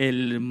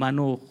 el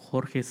hermano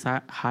Jorge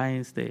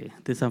Sáenz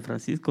de San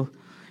Francisco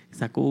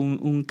sacó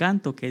un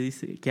canto que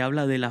dice, que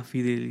habla de la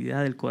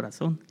fidelidad del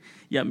corazón.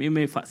 Y a mí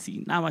me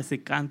fascinaba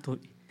ese canto.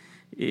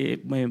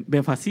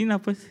 Me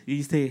fascina, pues. Y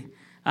dice,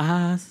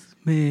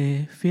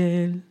 hazme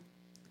fiel,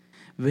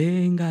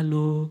 venga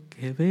lo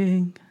que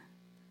venga.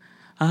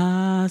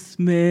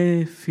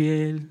 Hazme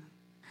fiel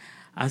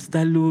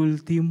hasta el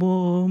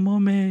último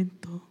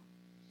momento.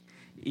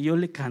 Y yo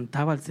le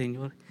cantaba al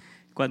Señor.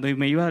 Cuando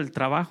me iba al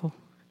trabajo,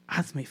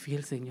 hazme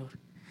fiel, Señor.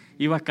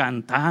 Iba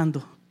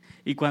cantando.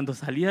 Y cuando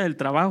salía del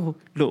trabajo,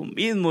 lo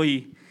mismo.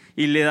 Y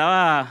le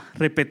daba a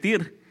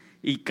repetir.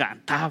 Y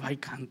cantaba y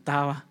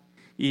cantaba.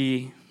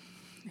 Y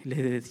le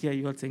decía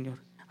yo al Señor,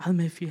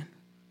 hazme fiel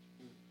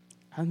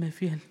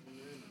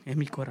en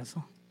mi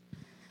corazón.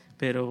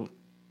 Pero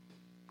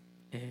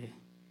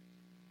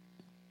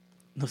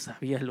no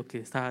sabía lo que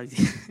estaba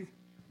diciendo.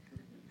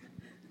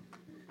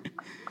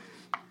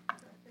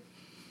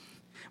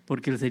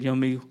 Porque el Señor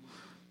me dijo,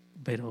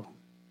 pero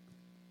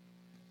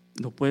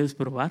 ¿lo puedes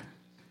probar?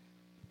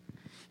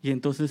 Y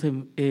entonces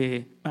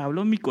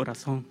habló en mi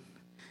corazón.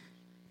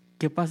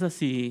 ¿Qué pasa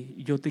si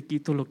yo te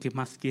quito lo que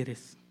más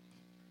quieres?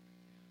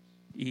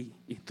 Y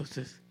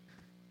entonces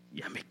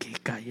ya me quedé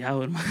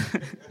callado, hermano.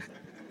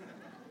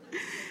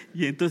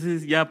 Y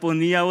entonces ya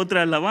ponía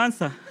otra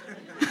alabanza.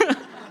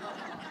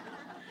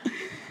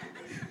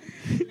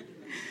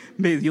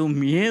 Me dio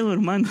miedo,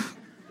 hermano.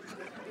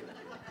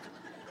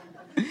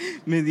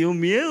 Me dio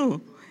miedo.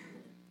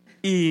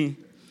 Y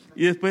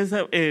después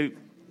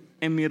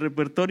en mi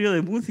repertorio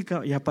de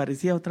música ya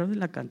aparecía otra vez,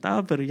 la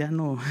cantaba, pero ya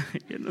no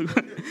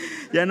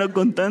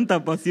con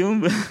tanta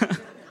pasión.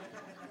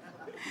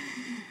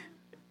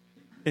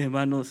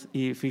 Hermanos,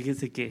 y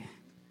fíjense que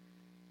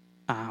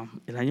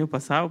el año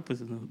pasado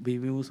pues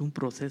vivimos un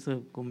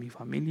proceso con mi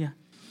familia,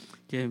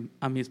 que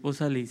a mi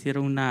esposa le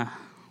hicieron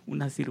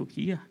una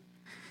cirugía,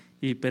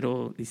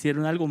 pero le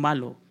hicieron algo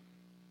malo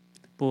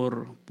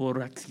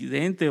por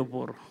accidente o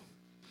por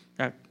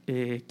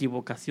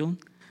equivocación.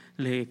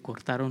 Le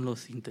cortaron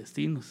los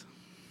intestinos.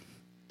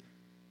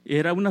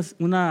 Era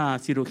una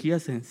cirugía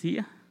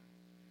sencilla,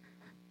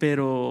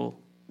 pero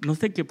no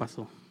sé qué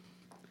pasó.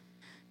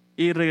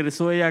 Y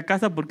regresó ella a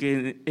casa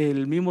porque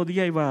el mismo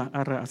día iba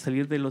a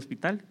salir del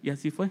hospital, y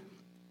así fue.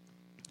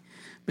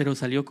 Pero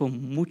salió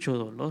con mucho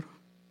dolor.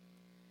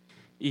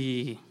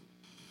 Y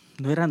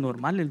no era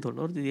normal el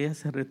dolor, y ella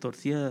se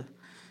retorcía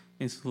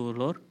en su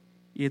dolor.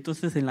 Y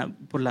entonces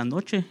por la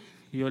noche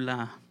yo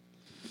la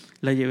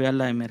llevé a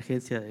la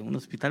emergencia de un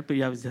hospital,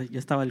 pero ya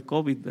estaba el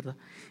COVID, ¿verdad?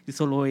 Y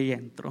solo ella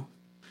entró.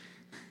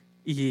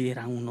 Y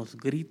eran unos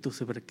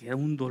gritos, porque era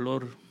un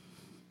dolor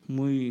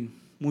muy,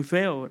 muy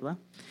feo, ¿verdad?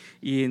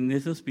 Y en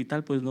ese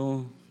hospital pues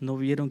no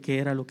vieron qué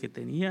era lo que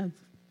tenía.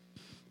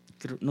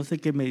 No sé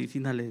qué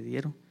medicina le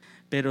dieron,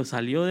 pero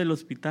salió del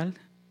hospital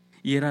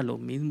y era lo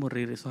mismo.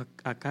 Regresó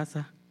a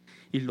casa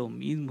y lo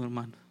mismo,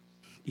 hermano.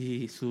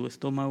 Y su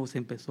estómago se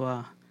empezó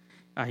a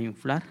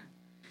inflar.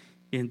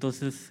 Y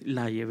entonces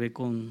la llevé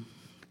con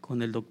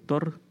el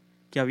doctor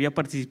que había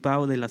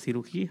participado de la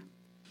cirugía.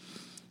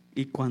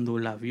 Y cuando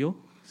la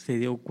vio, se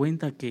dio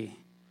cuenta que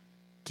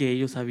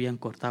ellos habían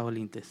cortado el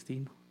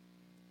intestino.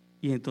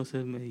 Y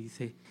entonces me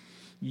dice,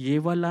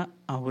 llévala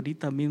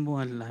ahorita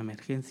mismo a la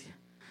emergencia,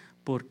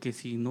 porque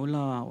si no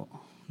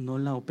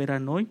la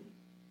operan hoy,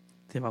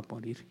 se va a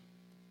morir.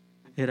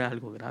 Era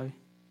algo grave,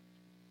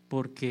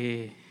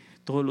 porque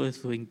todo lo de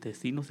su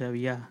intestino se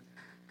había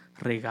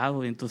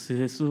regado, entonces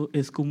eso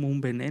es como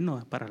un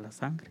veneno para la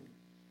sangre.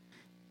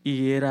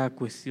 Y era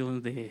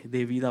cuestión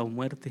de vida o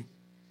muerte.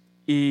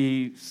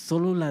 Y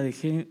solo la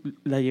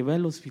llevé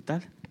al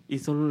hospital y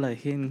solo la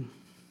dejé en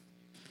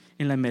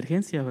la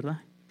emergencia,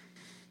 ¿verdad?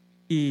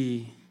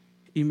 Y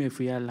me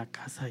fui a la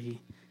casa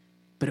y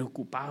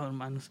preocupado,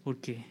 hermanos,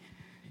 porque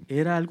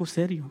era algo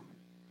serio.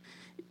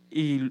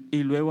 Y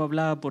luego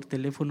hablaba por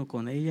teléfono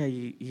con ella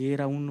y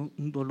era un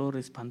dolor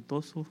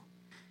espantoso.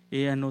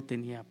 Ella no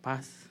tenía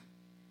paz.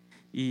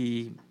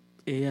 Y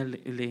ella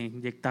le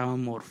inyectaba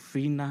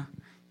morfina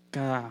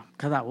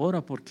cada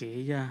hora, porque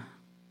ella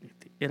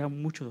era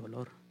mucho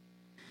dolor.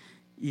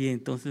 Y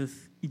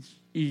entonces,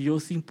 y yo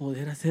sin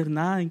poder hacer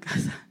nada en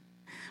casa,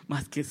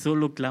 más que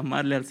solo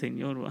clamarle al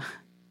Señor, ¿va?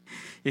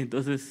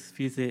 Entonces,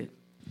 fíjese,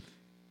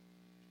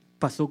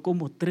 pasó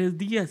como 3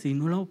 días y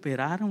no la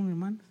operaron,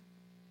 hermanos.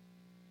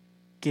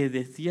 Que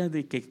decía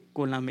de que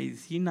con la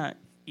medicina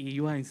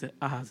iba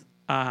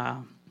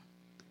a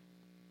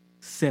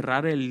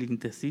cerrar el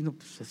intestino.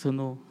 Pues eso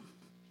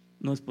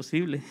no es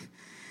posible.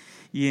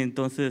 Y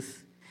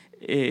entonces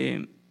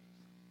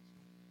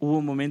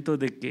hubo momentos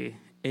de que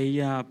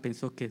ella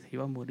pensó que se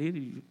iba a morir,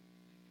 y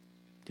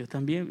yo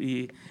también.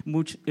 Y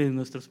muchos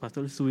nuestros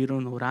pastores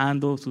estuvieron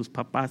orando, sus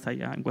papás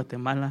allá en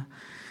Guatemala.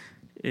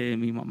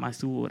 Mi mamá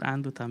estuvo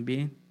orando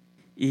también.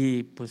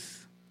 Y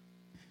pues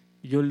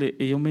yo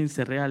me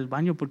encerré al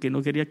baño porque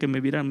no quería que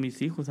me vieran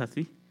mis hijos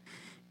así.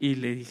 Y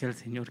le dije al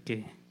Señor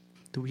que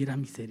tuviera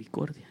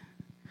misericordia.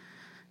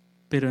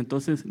 Pero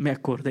entonces me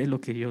acordé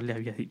lo que yo le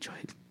había dicho a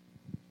él,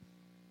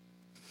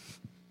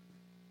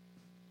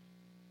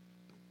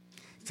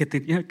 que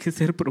tenía que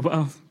ser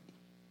probado.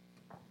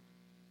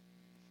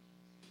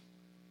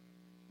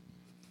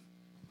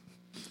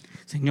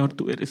 Señor,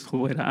 tú eres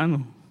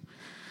soberano.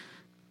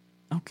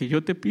 Aunque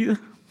yo te pida,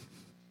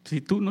 si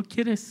tú no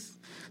quieres,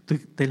 tú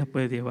te la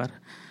puedes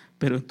llevar.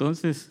 Pero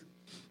entonces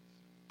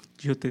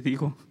yo te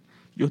digo,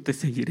 yo te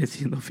seguiré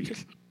siendo fiel.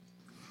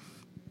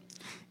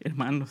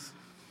 Hermanos,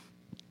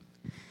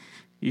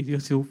 y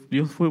Dios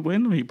fue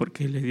bueno, y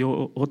porque le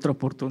dio otra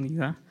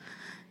oportunidad.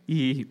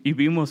 Y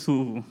vimos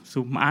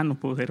su mano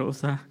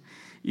poderosa.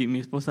 Y mi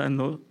esposa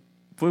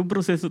fue un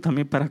proceso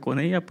también para con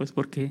ella, pues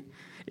porque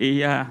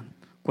ella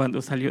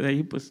cuando salió de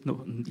ahí pues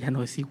ya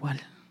no es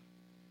igual.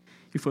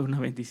 Y fue una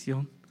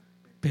bendición.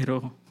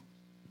 Pero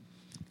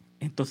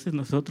entonces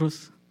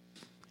nosotros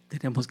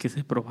tenemos que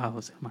ser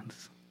probados,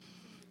 hermanos.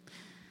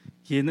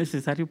 Y es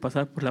necesario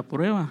pasar por la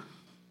prueba.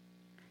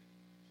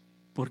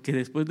 Porque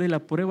después de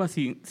la prueba,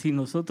 si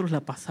nosotros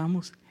la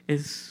pasamos,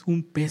 es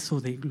un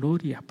peso de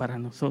gloria para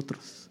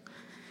nosotros.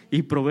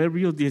 Y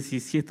Proverbios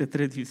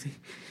 17:3 dice,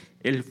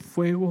 el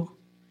fuego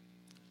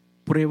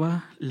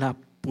prueba la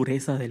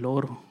pureza del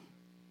oro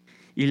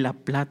y la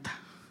plata,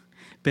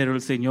 pero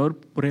el Señor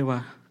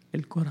prueba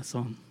el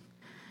corazón.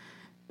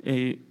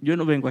 Yo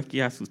no vengo aquí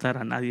a asustar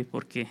a nadie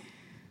porque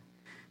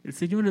el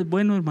Señor es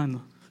bueno,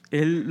 hermano.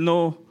 Él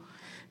no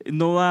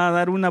va a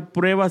dar una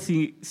prueba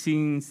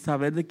sin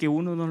saber de que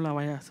uno no la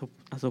vaya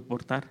a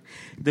soportar.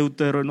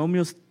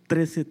 Deuteronomios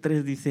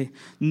 13:3 dice,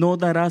 no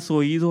darás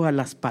oído a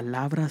las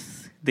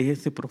palabras de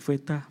ese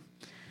profeta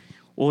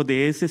o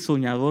de ese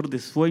soñador de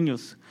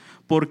sueños,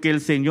 porque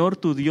el Señor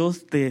tu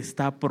Dios te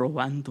está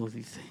probando,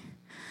 dice,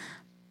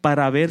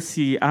 para ver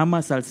si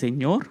amas al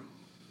Señor,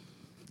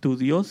 tu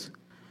Dios,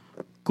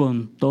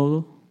 con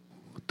todo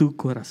tu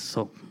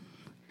corazón.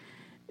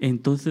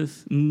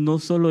 Entonces, no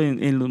solo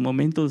en los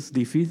momentos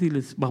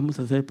difíciles vamos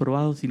a ser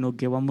probados, sino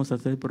que vamos a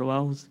ser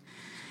probados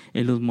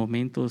en los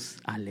momentos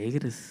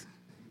alegres,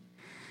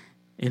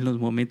 en los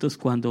momentos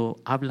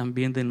cuando hablan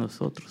bien de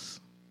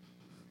nosotros,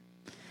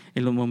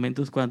 en los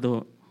momentos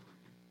cuando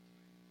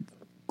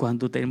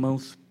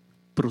tenemos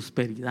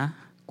prosperidad,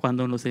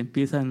 cuando nos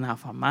empiezan a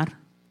afamar,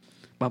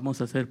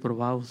 vamos a ser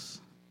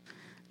probados.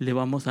 ¿Le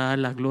vamos a dar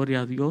la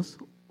gloria a Dios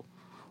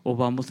o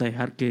vamos a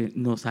dejar que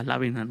nos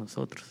alaben a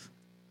nosotros?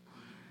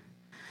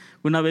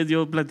 Una vez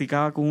yo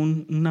platicaba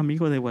con un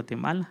amigo de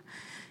Guatemala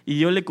y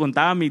yo le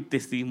contaba mi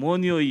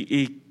testimonio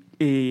y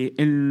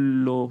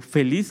en lo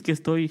feliz que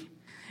estoy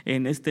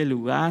en este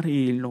lugar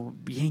y lo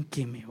bien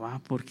que me va,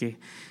 porque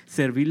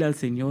servirle al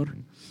Señor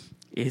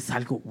es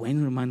algo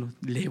bueno, hermano.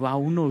 Le va a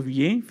uno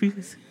bien,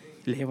 fíjese,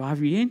 le va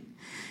bien.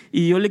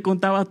 Y yo le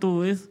contaba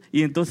todo eso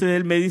y entonces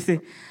él me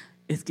dice,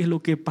 es que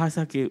lo que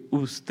pasa que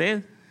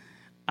usted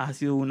ha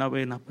sido una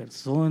buena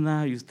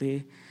persona y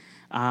usted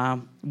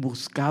ha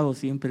buscado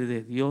siempre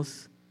de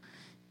Dios.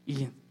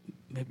 Y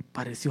me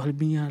pareció a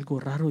mí algo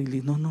raro y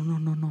le dije,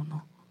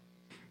 no.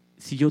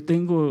 Si yo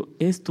tengo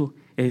esto,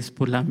 es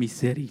por la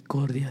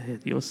misericordia de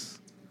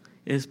Dios.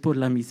 Es por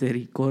la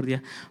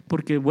misericordia.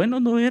 Porque bueno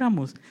no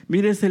éramos.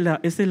 Mire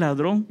ese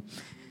ladrón,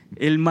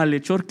 el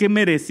malhechor que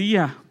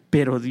merecía,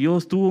 pero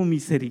Dios tuvo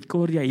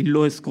misericordia y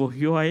lo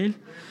escogió a él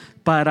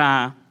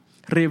para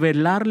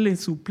revelarle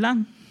su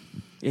plan,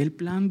 el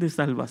plan de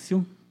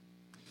salvación.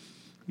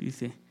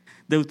 Dice,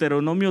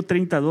 Deuteronomio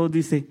 32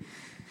 dice,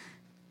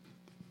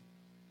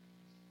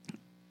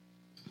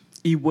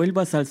 y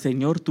vuelvas al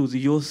Señor tu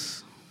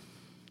Dios,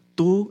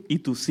 tú y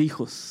tus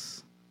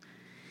hijos,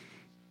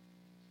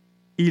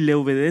 y le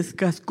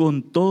obedezcas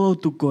con todo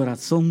tu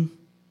corazón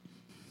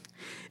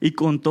y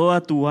con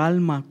toda tu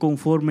alma,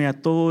 conforme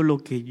a todo lo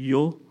que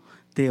yo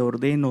te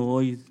ordeno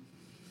hoy.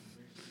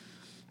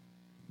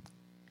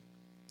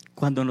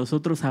 Cuando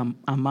nosotros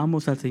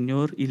amamos al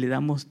Señor y le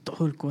damos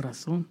todo el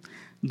corazón,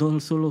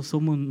 no solo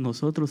somos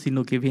nosotros,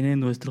 sino que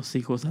vienen nuestros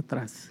hijos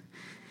atrás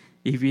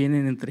y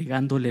vienen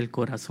entregándole el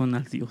corazón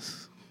al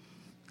Dios.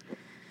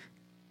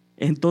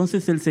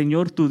 Entonces el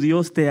Señor tu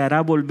Dios te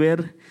hará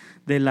volver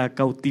de la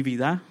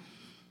cautividad.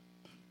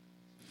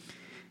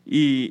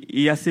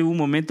 Y hace un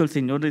momento el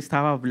Señor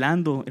estaba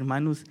hablando,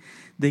 hermanos,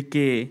 de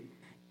que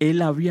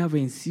Él había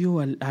vencido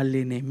al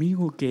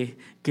enemigo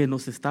que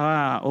nos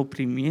estaba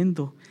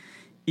oprimiendo.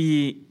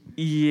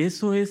 Y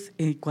eso es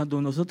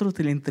cuando nosotros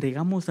le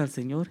entregamos al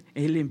Señor,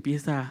 Él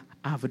empieza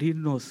a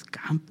abrirnos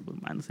campos,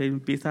 hermanos. Él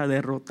empieza a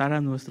derrotar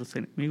a nuestros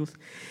enemigos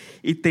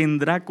y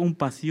tendrá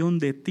compasión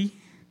de ti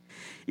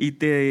y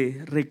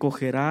te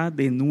recogerá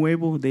de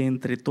nuevo de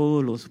entre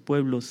todos los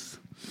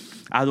pueblos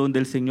a donde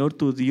el Señor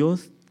tu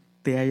Dios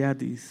te haya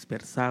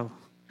dispersado.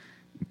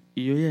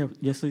 Y yo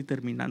ya estoy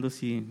terminando,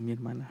 sí, mi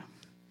hermana.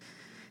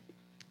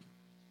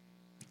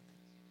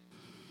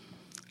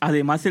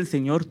 Además, el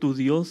Señor tu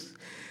Dios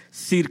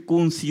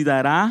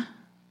circuncidará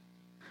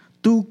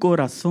tu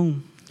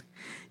corazón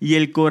y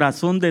el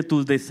corazón de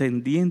tus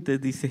descendientes,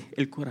 dice,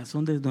 el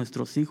corazón de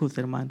nuestros hijos,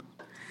 hermano,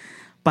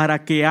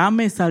 para que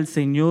ames al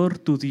Señor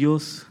tu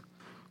Dios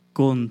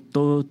con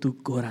todo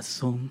tu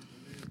corazón,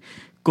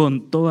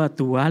 con toda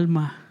tu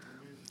alma,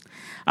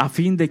 a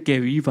fin de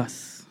que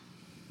vivas.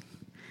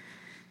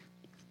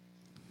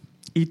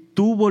 Y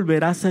tú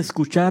volverás a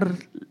escuchar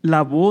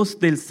la voz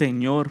del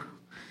Señor.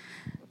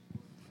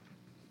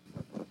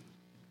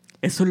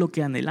 Eso es lo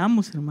que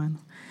anhelamos,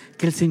 hermano,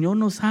 que el Señor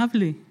nos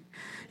hable,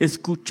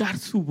 escuchar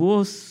su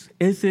voz.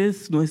 Esa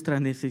es nuestra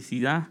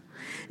necesidad.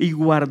 Y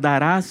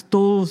guardarás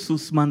todos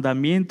sus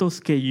mandamientos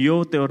que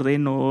yo te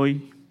ordeno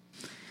hoy.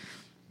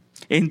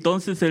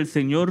 Entonces el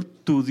Señor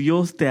tu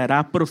Dios te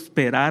hará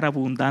prosperar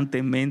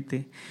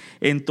abundantemente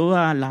en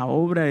toda la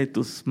obra de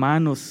tus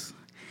manos,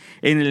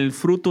 en el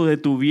fruto de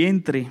tu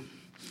vientre,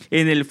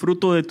 en el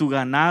fruto de tu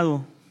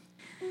ganado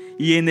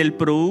y en el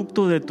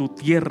producto de tu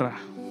tierra,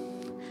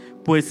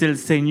 pues el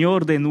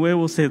Señor de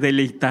nuevo se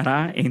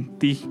deleitará en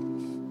ti.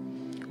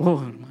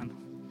 Oh, hermano,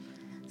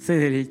 se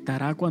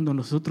deleitará cuando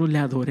nosotros le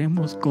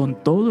adoremos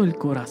con todo el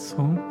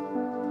corazón.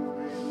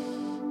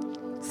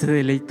 Se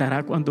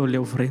deleitará cuando le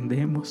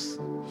ofrendemos.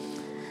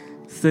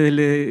 Se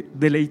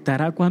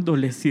deleitará cuando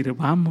le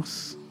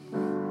sirvamos.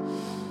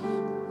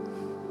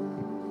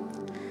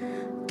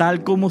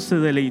 Tal como se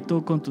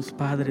deleitó con tus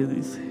padres,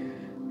 dice.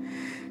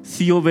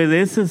 Si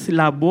obedeces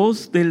la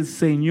voz del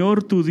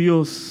Señor tu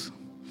Dios,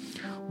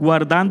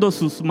 guardando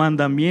sus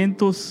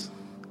mandamientos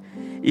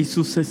y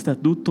sus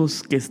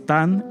estatutos que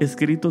están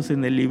escritos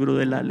en el libro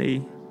de la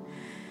ley.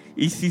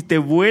 Y si te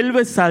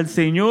vuelves al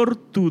Señor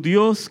tu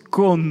Dios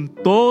con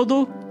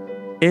todo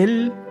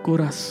el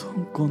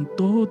corazón, con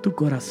todo tu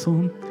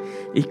corazón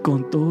y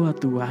con toda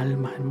tu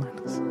alma,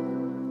 hermanos.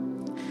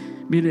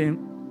 Miren,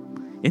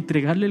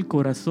 entregarle el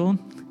corazón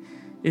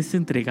es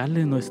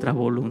entregarle nuestra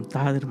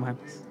voluntad,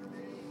 hermanos.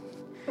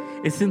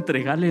 Es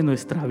entregarle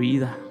nuestra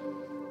vida.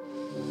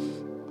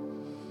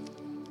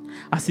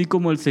 Así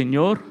como el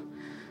Señor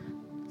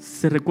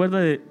se recuerda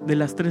de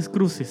las 3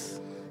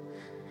 cruces.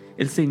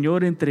 El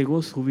Señor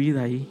entregó su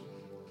vida ahí.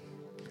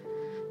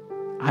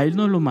 A Él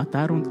no lo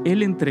mataron,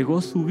 Él entregó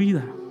su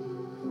vida.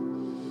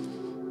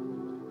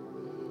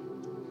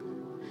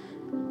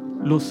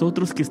 Los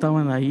otros que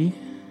estaban ahí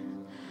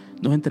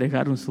no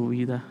entregaron su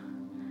vida.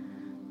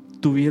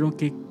 Tuvieron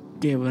que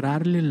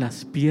quebrarle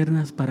las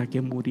piernas para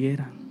que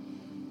murieran.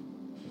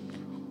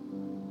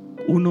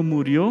 Uno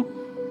murió,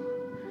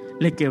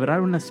 le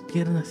quebraron las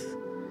piernas.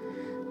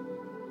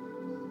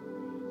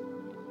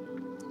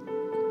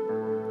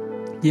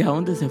 ¿Y a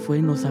dónde se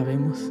fue? No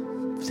sabemos.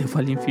 Se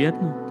fue al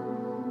infierno.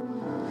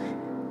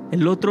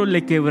 El otro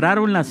le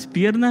quebraron las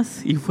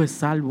piernas y fue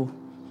salvo.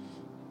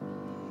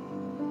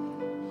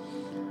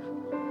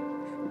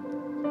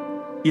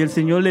 Y el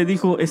Señor le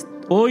dijo: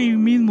 hoy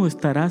mismo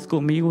estarás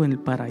conmigo en el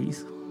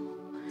paraíso.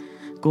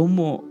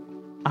 ¿Cómo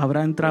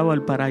habrá entrado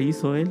al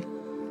paraíso él?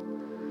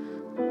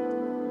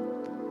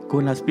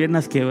 Con las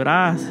piernas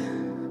quebradas,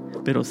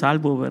 pero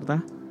salvo,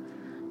 ¿verdad?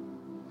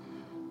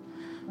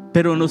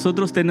 Pero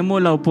nosotros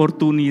tenemos la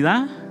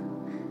oportunidad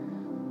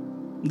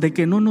de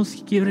que no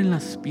nos quiebren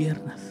las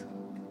piernas.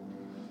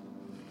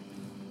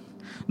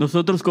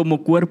 Nosotros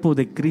como cuerpo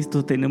de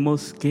Cristo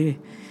tenemos que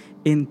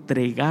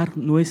entregar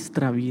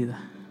nuestra vida,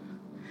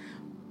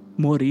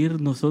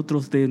 morir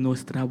nosotros de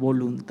nuestra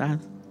voluntad.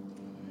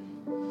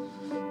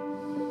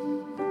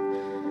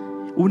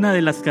 Una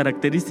de las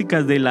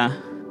características de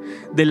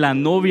la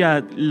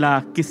novia,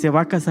 la que se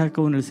va a casar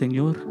con el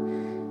Señor,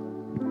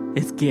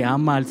 es que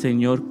ama al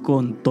Señor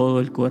con todo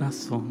el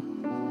corazón.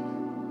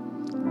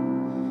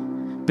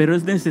 Pero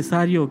es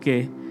necesario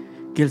que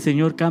el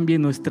Señor cambie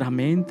nuestra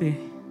mente,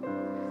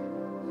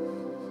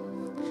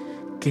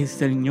 que el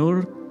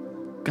Señor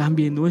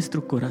cambie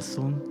nuestro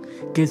corazón,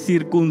 que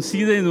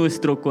circuncide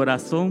nuestro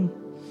corazón.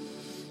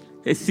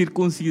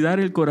 Circuncidar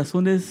el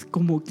corazón es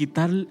como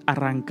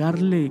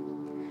arrancarle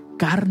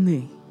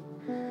carne,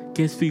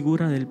 que es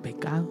figura del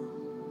pecado.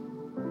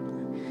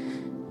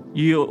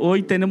 Y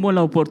hoy tenemos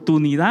la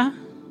oportunidad,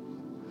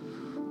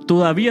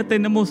 todavía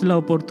tenemos la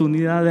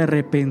oportunidad de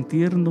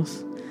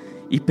arrepentirnos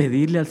y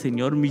pedirle al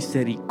Señor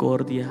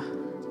misericordia.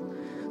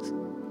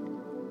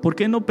 ¿Por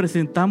qué no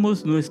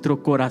presentamos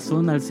nuestro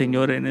corazón al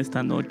Señor en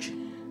esta noche?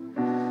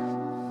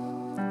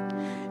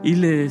 Y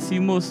le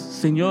decimos: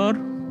 Señor,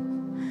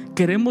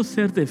 queremos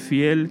serte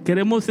fiel,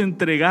 queremos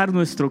entregar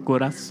nuestro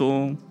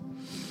corazón.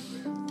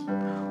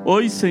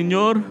 Hoy,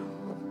 Señor,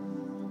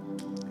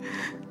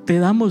 te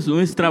damos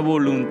nuestra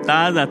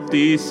voluntad a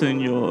ti,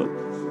 Señor.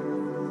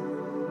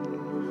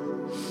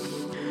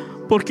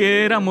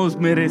 Porque éramos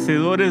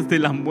merecedores de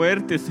la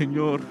muerte,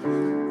 Señor.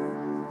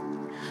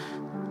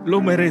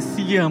 Lo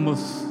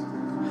merecíamos,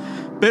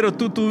 pero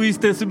tú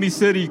tuviste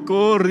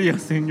misericordia,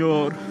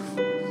 Señor.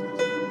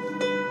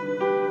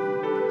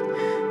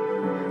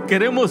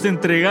 Queremos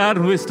entregar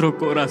nuestro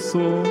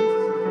corazón.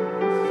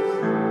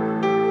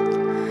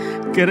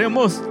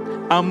 Queremos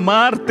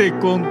amarte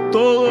con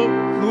todo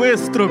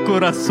nuestro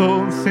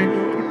corazón,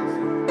 Señor.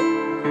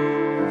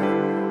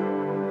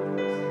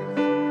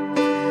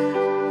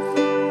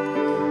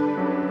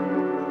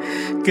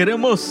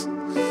 Queremos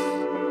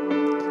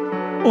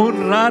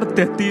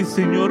honrarte a ti,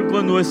 Señor,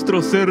 con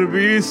nuestro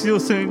servicio,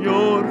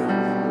 Señor.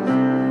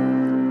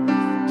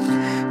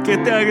 Que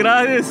te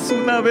agrades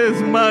una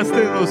vez más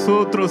de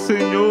nosotros,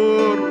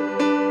 Señor.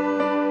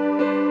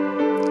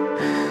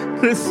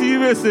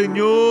 Recibe,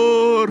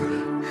 Señor.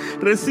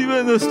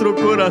 Recibe nuestro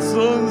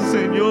corazón,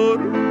 Señor.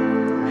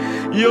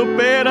 Y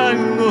opera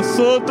en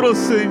nosotros,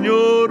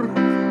 Señor.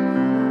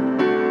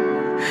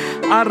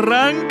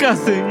 Arranca,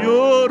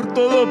 Señor,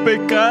 todo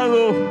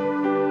pecado.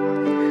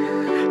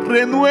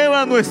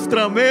 Renueva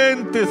nuestra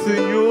mente,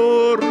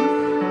 Señor.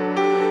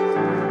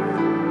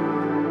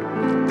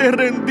 Te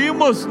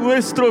rendimos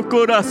nuestro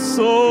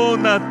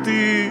corazón a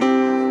ti.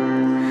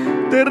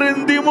 Te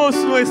rendimos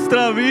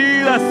nuestra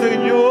vida,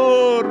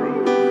 Señor.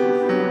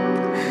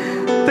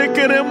 Te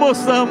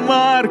queremos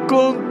amar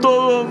con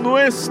todo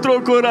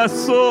nuestro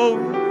corazón.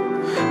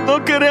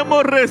 No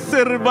queremos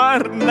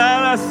reservar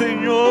nada,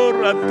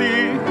 Señor, a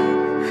ti.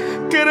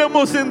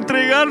 Queremos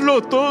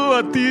entregarlo todo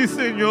a ti,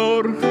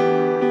 Señor.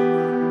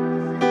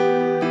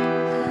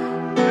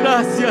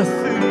 Gracias,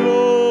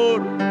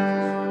 Señor.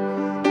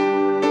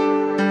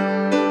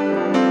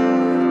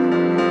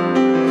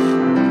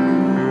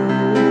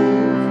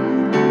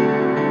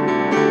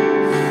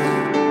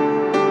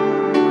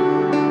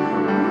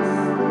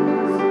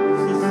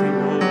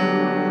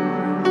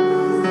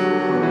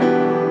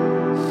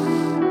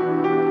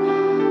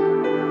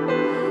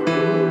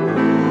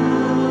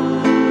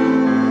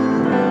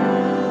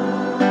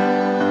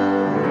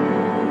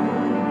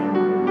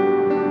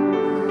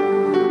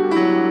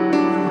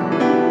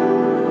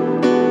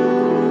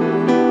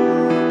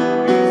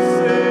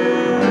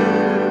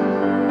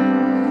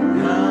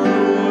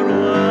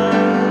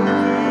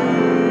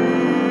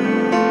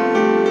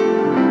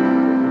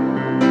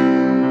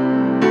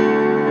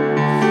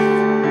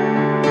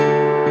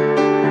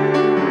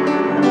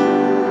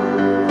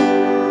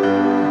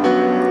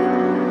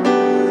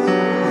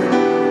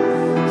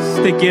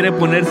 quiere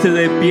ponerse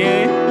de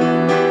pie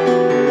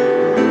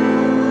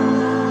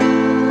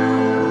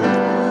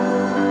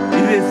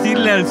y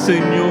decirle al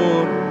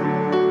Señor: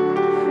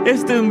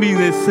 este es mi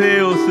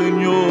deseo,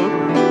 Señor.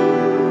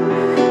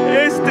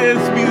 Este es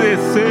mi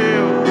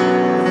deseo.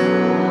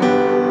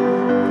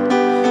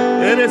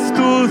 Eres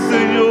tú,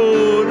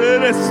 Señor.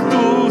 Eres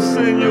tú,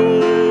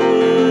 Señor.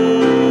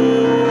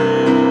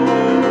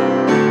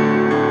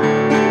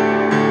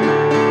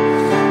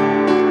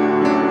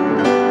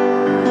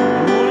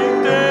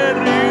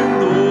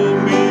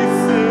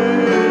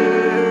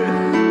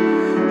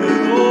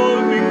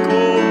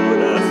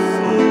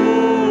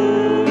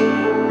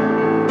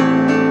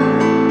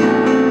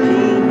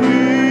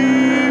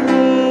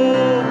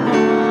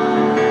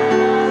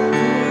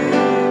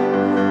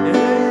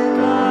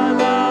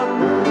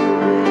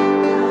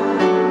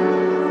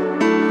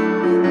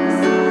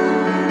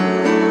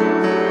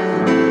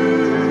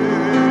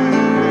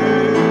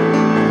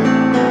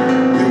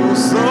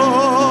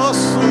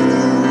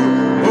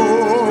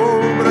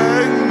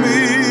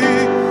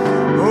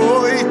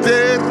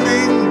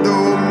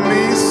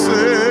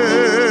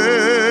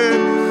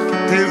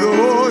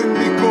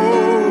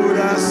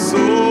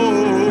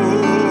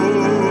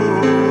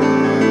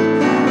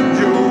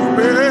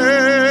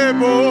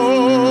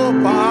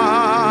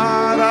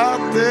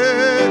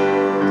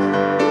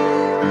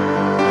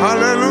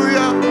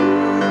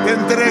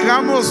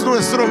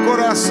 Nuestro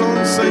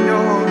corazón,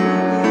 Señor.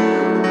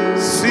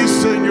 Sí,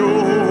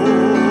 Señor.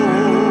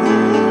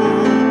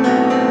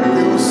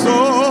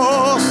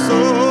 Diososo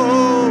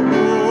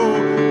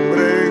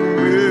hombre en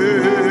mí.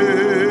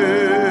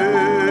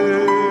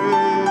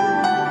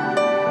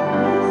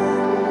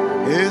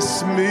 Es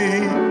mi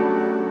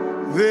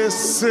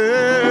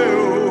deseo.